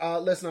guest, and I was like,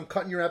 listen, I'm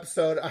cutting your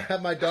episode. I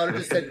have my daughter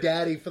just said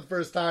 "Daddy" for the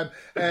first time,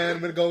 and I'm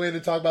going to go in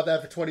and talk about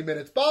that for 20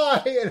 minutes.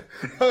 Bye. And,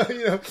 but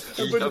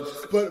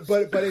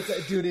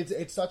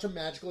it's such a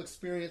magical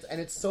experience, and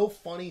it's so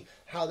funny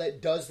how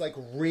that does like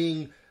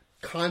ring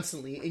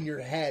constantly in your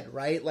head,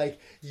 right? Like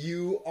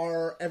you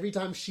are, every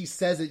time she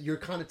says it, you're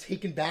kind of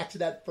taken back to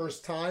that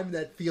first time,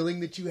 that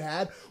feeling that you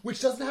had,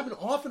 which doesn't happen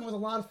often with a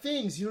lot of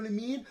things, you know what I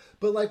mean?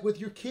 But like with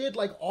your kid,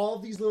 like all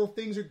of these little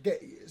things are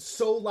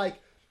so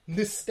like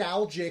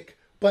nostalgic,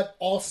 but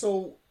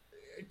also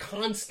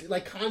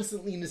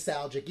constantly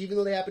nostalgic. Even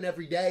though they happen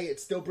every day, it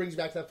still brings you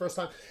back to that first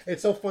time.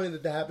 It's so funny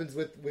that happens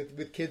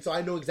with kids, so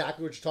I know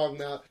exactly what you're talking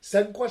about.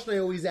 Second question I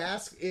always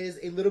ask is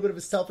a little bit of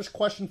a selfish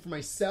question for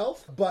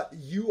myself, but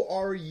you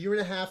are a year and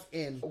a half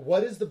in.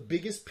 What is the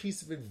biggest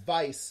piece of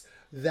advice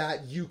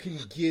that you can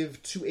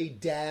give to a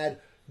dad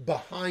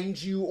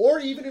behind you or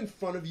even in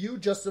front of you,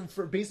 just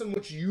based on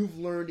what you've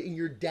learned in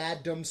your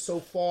daddom so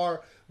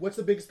far? What's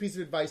the biggest piece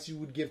of advice you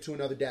would give to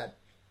another dad?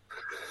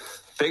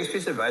 Biggest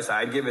piece of advice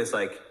I'd give is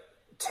like,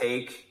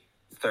 take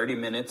 30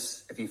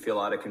 minutes if you feel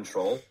out of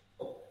control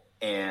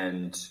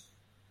and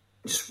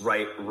just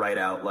write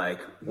out, like,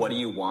 what do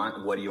you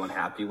want? What are you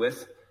unhappy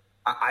with?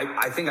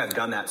 I think I've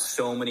done that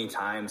so many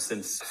times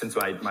since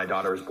my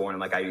daughter was born.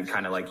 And like, I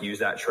kind of like use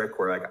that trick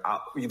where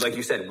like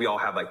you said, we all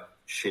have like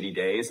shitty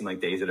days and like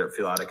days that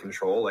feel out of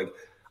control. Like,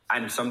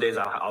 and some days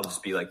I'll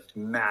just be like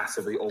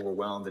massively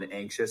overwhelmed and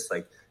anxious.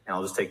 Like, and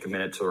I'll just take a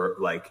minute to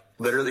like,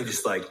 literally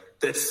just like,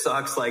 this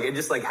sucks. Like, and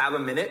just like have a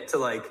minute to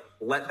like,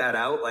 let that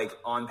out, like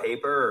on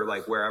paper or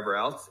like wherever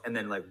else. And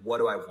then like, what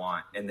do I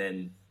want? And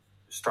then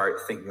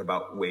start thinking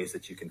about ways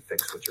that you can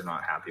fix what you're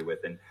not happy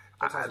with. And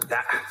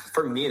that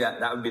for me,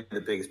 that would be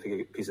the biggest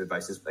piece of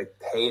advice, is like,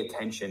 pay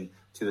attention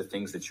to the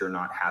things that you're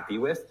not happy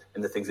with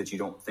and the things that you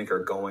don't think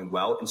are going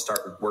well, and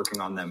start working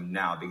on them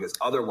now, because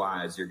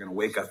otherwise you're going to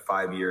wake up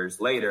 5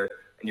 years later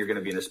and you're going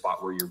to be in a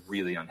spot where you're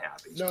really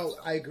unhappy. No,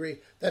 I agree.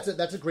 That's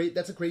a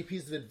great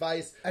piece of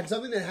advice, and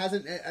something that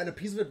hasn't, and a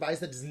piece of advice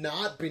that has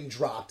not been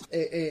dropped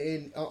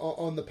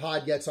on the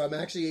pod yet. So I'm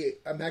actually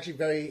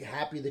very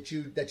happy that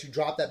you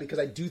dropped that, because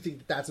I do think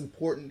that that's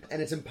important,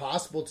 and it's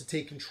impossible to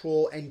take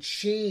control and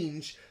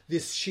change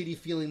this shitty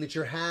feeling that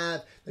you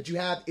have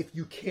if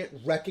you can't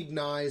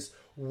recognize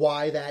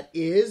why that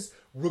is,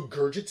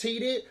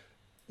 regurgitate it,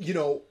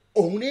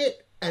 own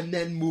it, and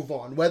then move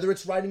on. Whether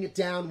it's writing it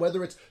down,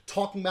 whether it's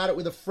talking about it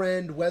with a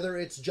friend, whether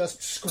it's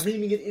just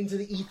screaming it into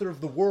the ether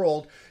of the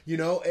world,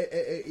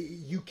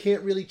 you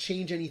can't really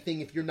change anything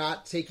if you're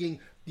not taking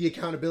the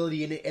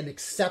accountability and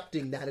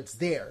accepting that it's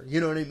there. You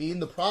know what I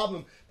mean? The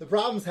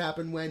problems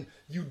happen when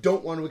you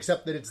don't want to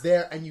accept that it's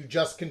there and you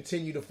just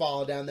continue to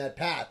follow down that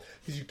path.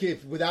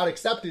 Because without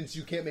acceptance,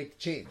 you can't make the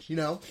change,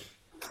 No,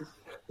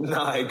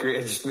 I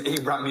agree. He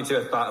brought me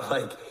to a thought,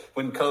 like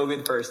when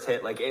COVID first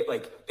hit, like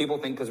people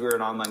think because we were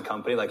an online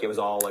company, like it was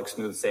all like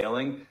smooth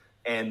sailing,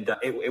 and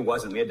it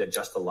wasn't. We had to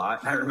adjust a lot.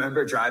 And I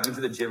remember driving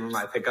to the gym in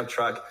my pickup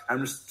truck. I'm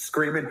just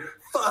screaming,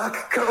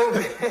 "Fuck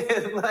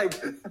COVID!"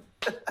 like,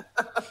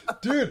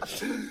 dude,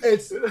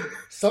 it's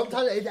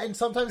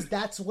sometimes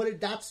that's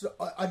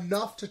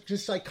enough to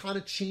just like kind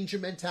of change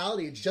your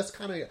mentality. It's just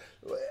kind of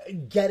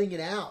getting it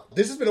out.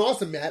 This has been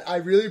awesome, Matt. I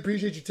really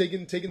appreciate you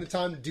taking the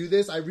time to do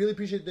this. I really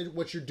appreciate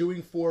what you're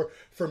doing for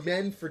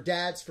men, for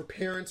dads, for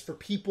parents, for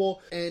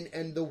people,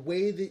 and the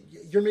way that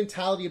your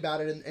mentality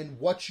about it and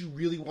what you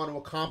really want to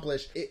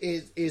accomplish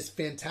is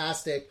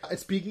fantastic. And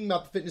speaking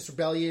about the Fitness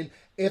Rebellion,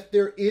 if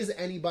there is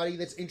anybody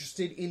that's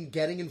interested in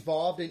getting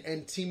involved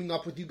and teaming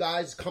up with you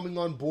guys, coming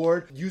on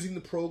board, using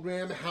the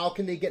program, how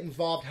can they get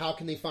involved? How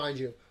can they find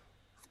you?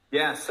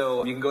 Yeah,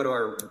 so you can go to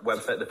our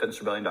website,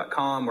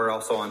 thefitnessrebellion.com. We're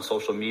also on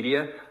social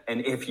media.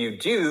 And if you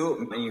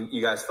do,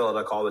 you guys fill out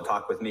a call to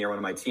talk with me or one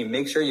of my team,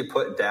 make sure you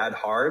put Dad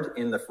Hard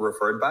in the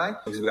referred by,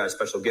 because we got a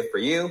special gift for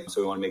you. So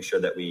we want to make sure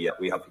that we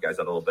help you guys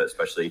out a little bit,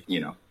 especially,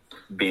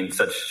 being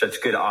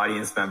such good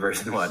audience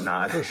members and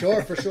whatnot. For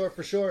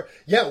sure.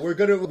 Yeah,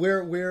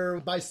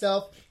 we're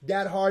myself,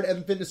 Dad Hard,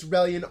 and Fitness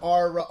Rebellion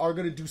are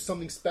gonna do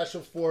something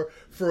special for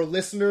a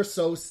listener.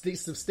 So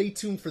stay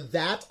tuned for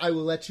that. I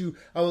will let you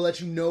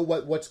know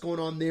what's going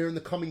on there in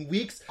the coming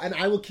weeks, and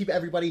I will keep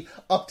everybody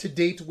up to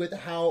date with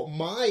how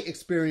my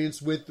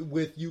experience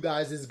with you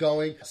guys is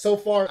going. So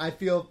far, I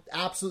feel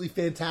absolutely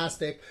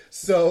fantastic.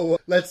 So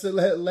let's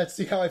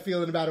see how I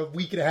feel in about a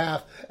week and a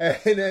half,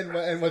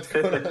 and what's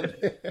going on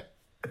there.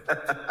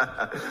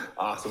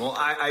 Awesome. Well,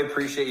 I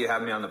appreciate you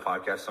having me on the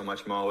podcast so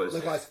much, Mo.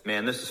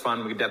 Man, this is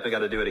fun. We definitely got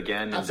to do it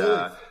again.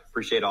 Absolutely. And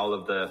appreciate all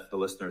of the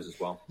listeners as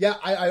well. Yeah,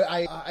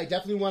 I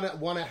definitely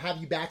want to have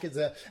you back as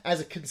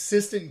a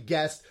consistent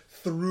guest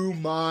through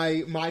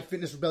my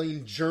Fitness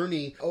Rebellion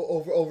journey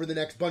over the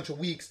next bunch of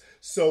weeks.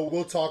 So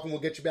we'll talk and we'll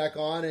get you back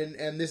on.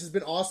 And this has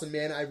been awesome,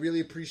 man. I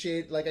really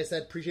appreciate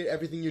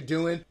everything you're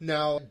doing.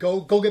 Now go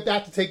get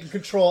back to taking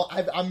control.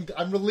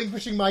 I'm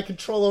relinquishing my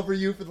control over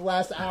you for the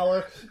last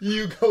hour.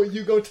 You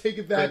go take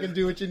it back and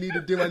do what you need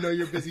to do. I know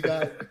you're a busy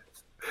guy.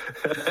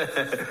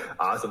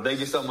 Awesome. Thank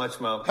you so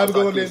much, Mo. Have a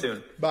good one, man.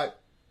 Soon. Bye.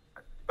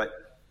 Bye.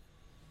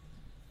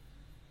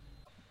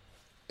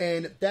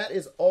 And that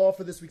is all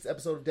for this week's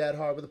episode of Dad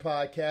Hard with the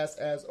podcast.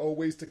 As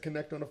always, to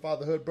connect on the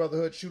fatherhood,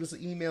 brotherhood, shoot us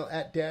an email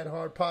at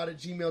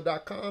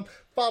dadhardpod@gmail.com.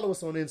 Follow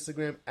us on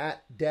Instagram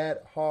at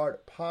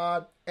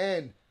dadhardpod.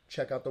 And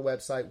check out the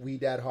website,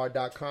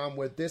 wedadhard.com,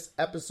 where this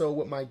episode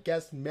with my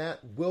guest, Matt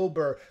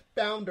Wilbur,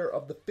 founder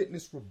of the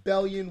Fitness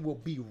Rebellion, will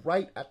be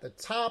right at the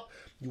top.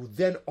 You will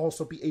then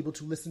also be able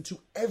to listen to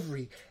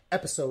every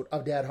episode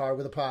of Dad Hard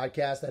with a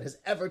podcast that has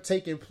ever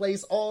taken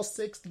place, all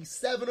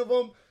 67 of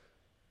them.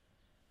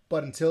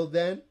 But until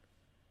then,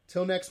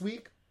 till next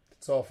week,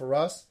 that's all for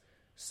us.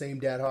 Same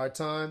Dad Hard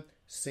time,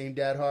 same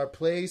Dad Hard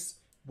place.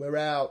 We're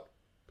out.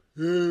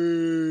 Peace.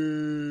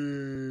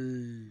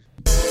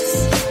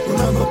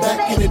 Remember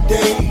back in the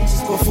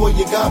days before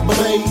you got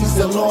blazed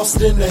and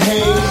lost in the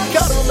haze.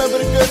 Gotta remember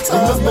the good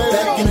times, Remember baby.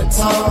 back in the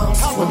times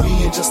when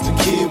being just a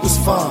kid was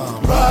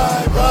fun.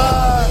 Right.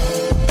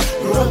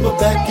 Remember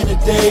back in the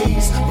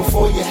days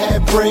before you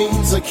had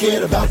brains or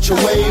cared about your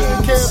ways.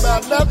 Care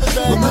about nothing,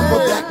 baby. Remember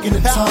back in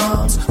the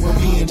times when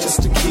being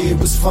just a kid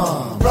was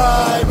fun.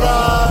 Right.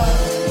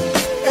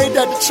 Ain't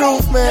that the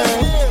truth, man?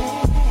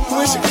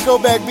 Wish I could go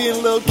back being a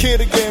little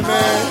kid again,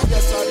 man.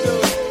 Yes,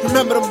 I do.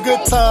 Remember them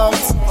good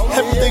times.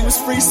 Everything was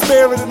free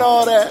spirit and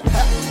all that.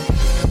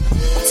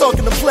 I'm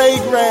talking the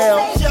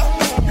playground.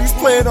 You was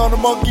playing on the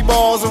monkey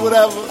balls or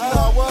whatever.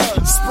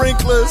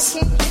 Sprinklers,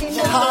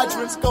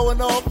 hydrants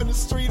going off in the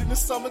street in the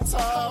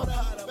summertime.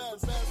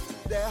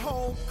 That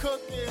home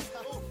cooking.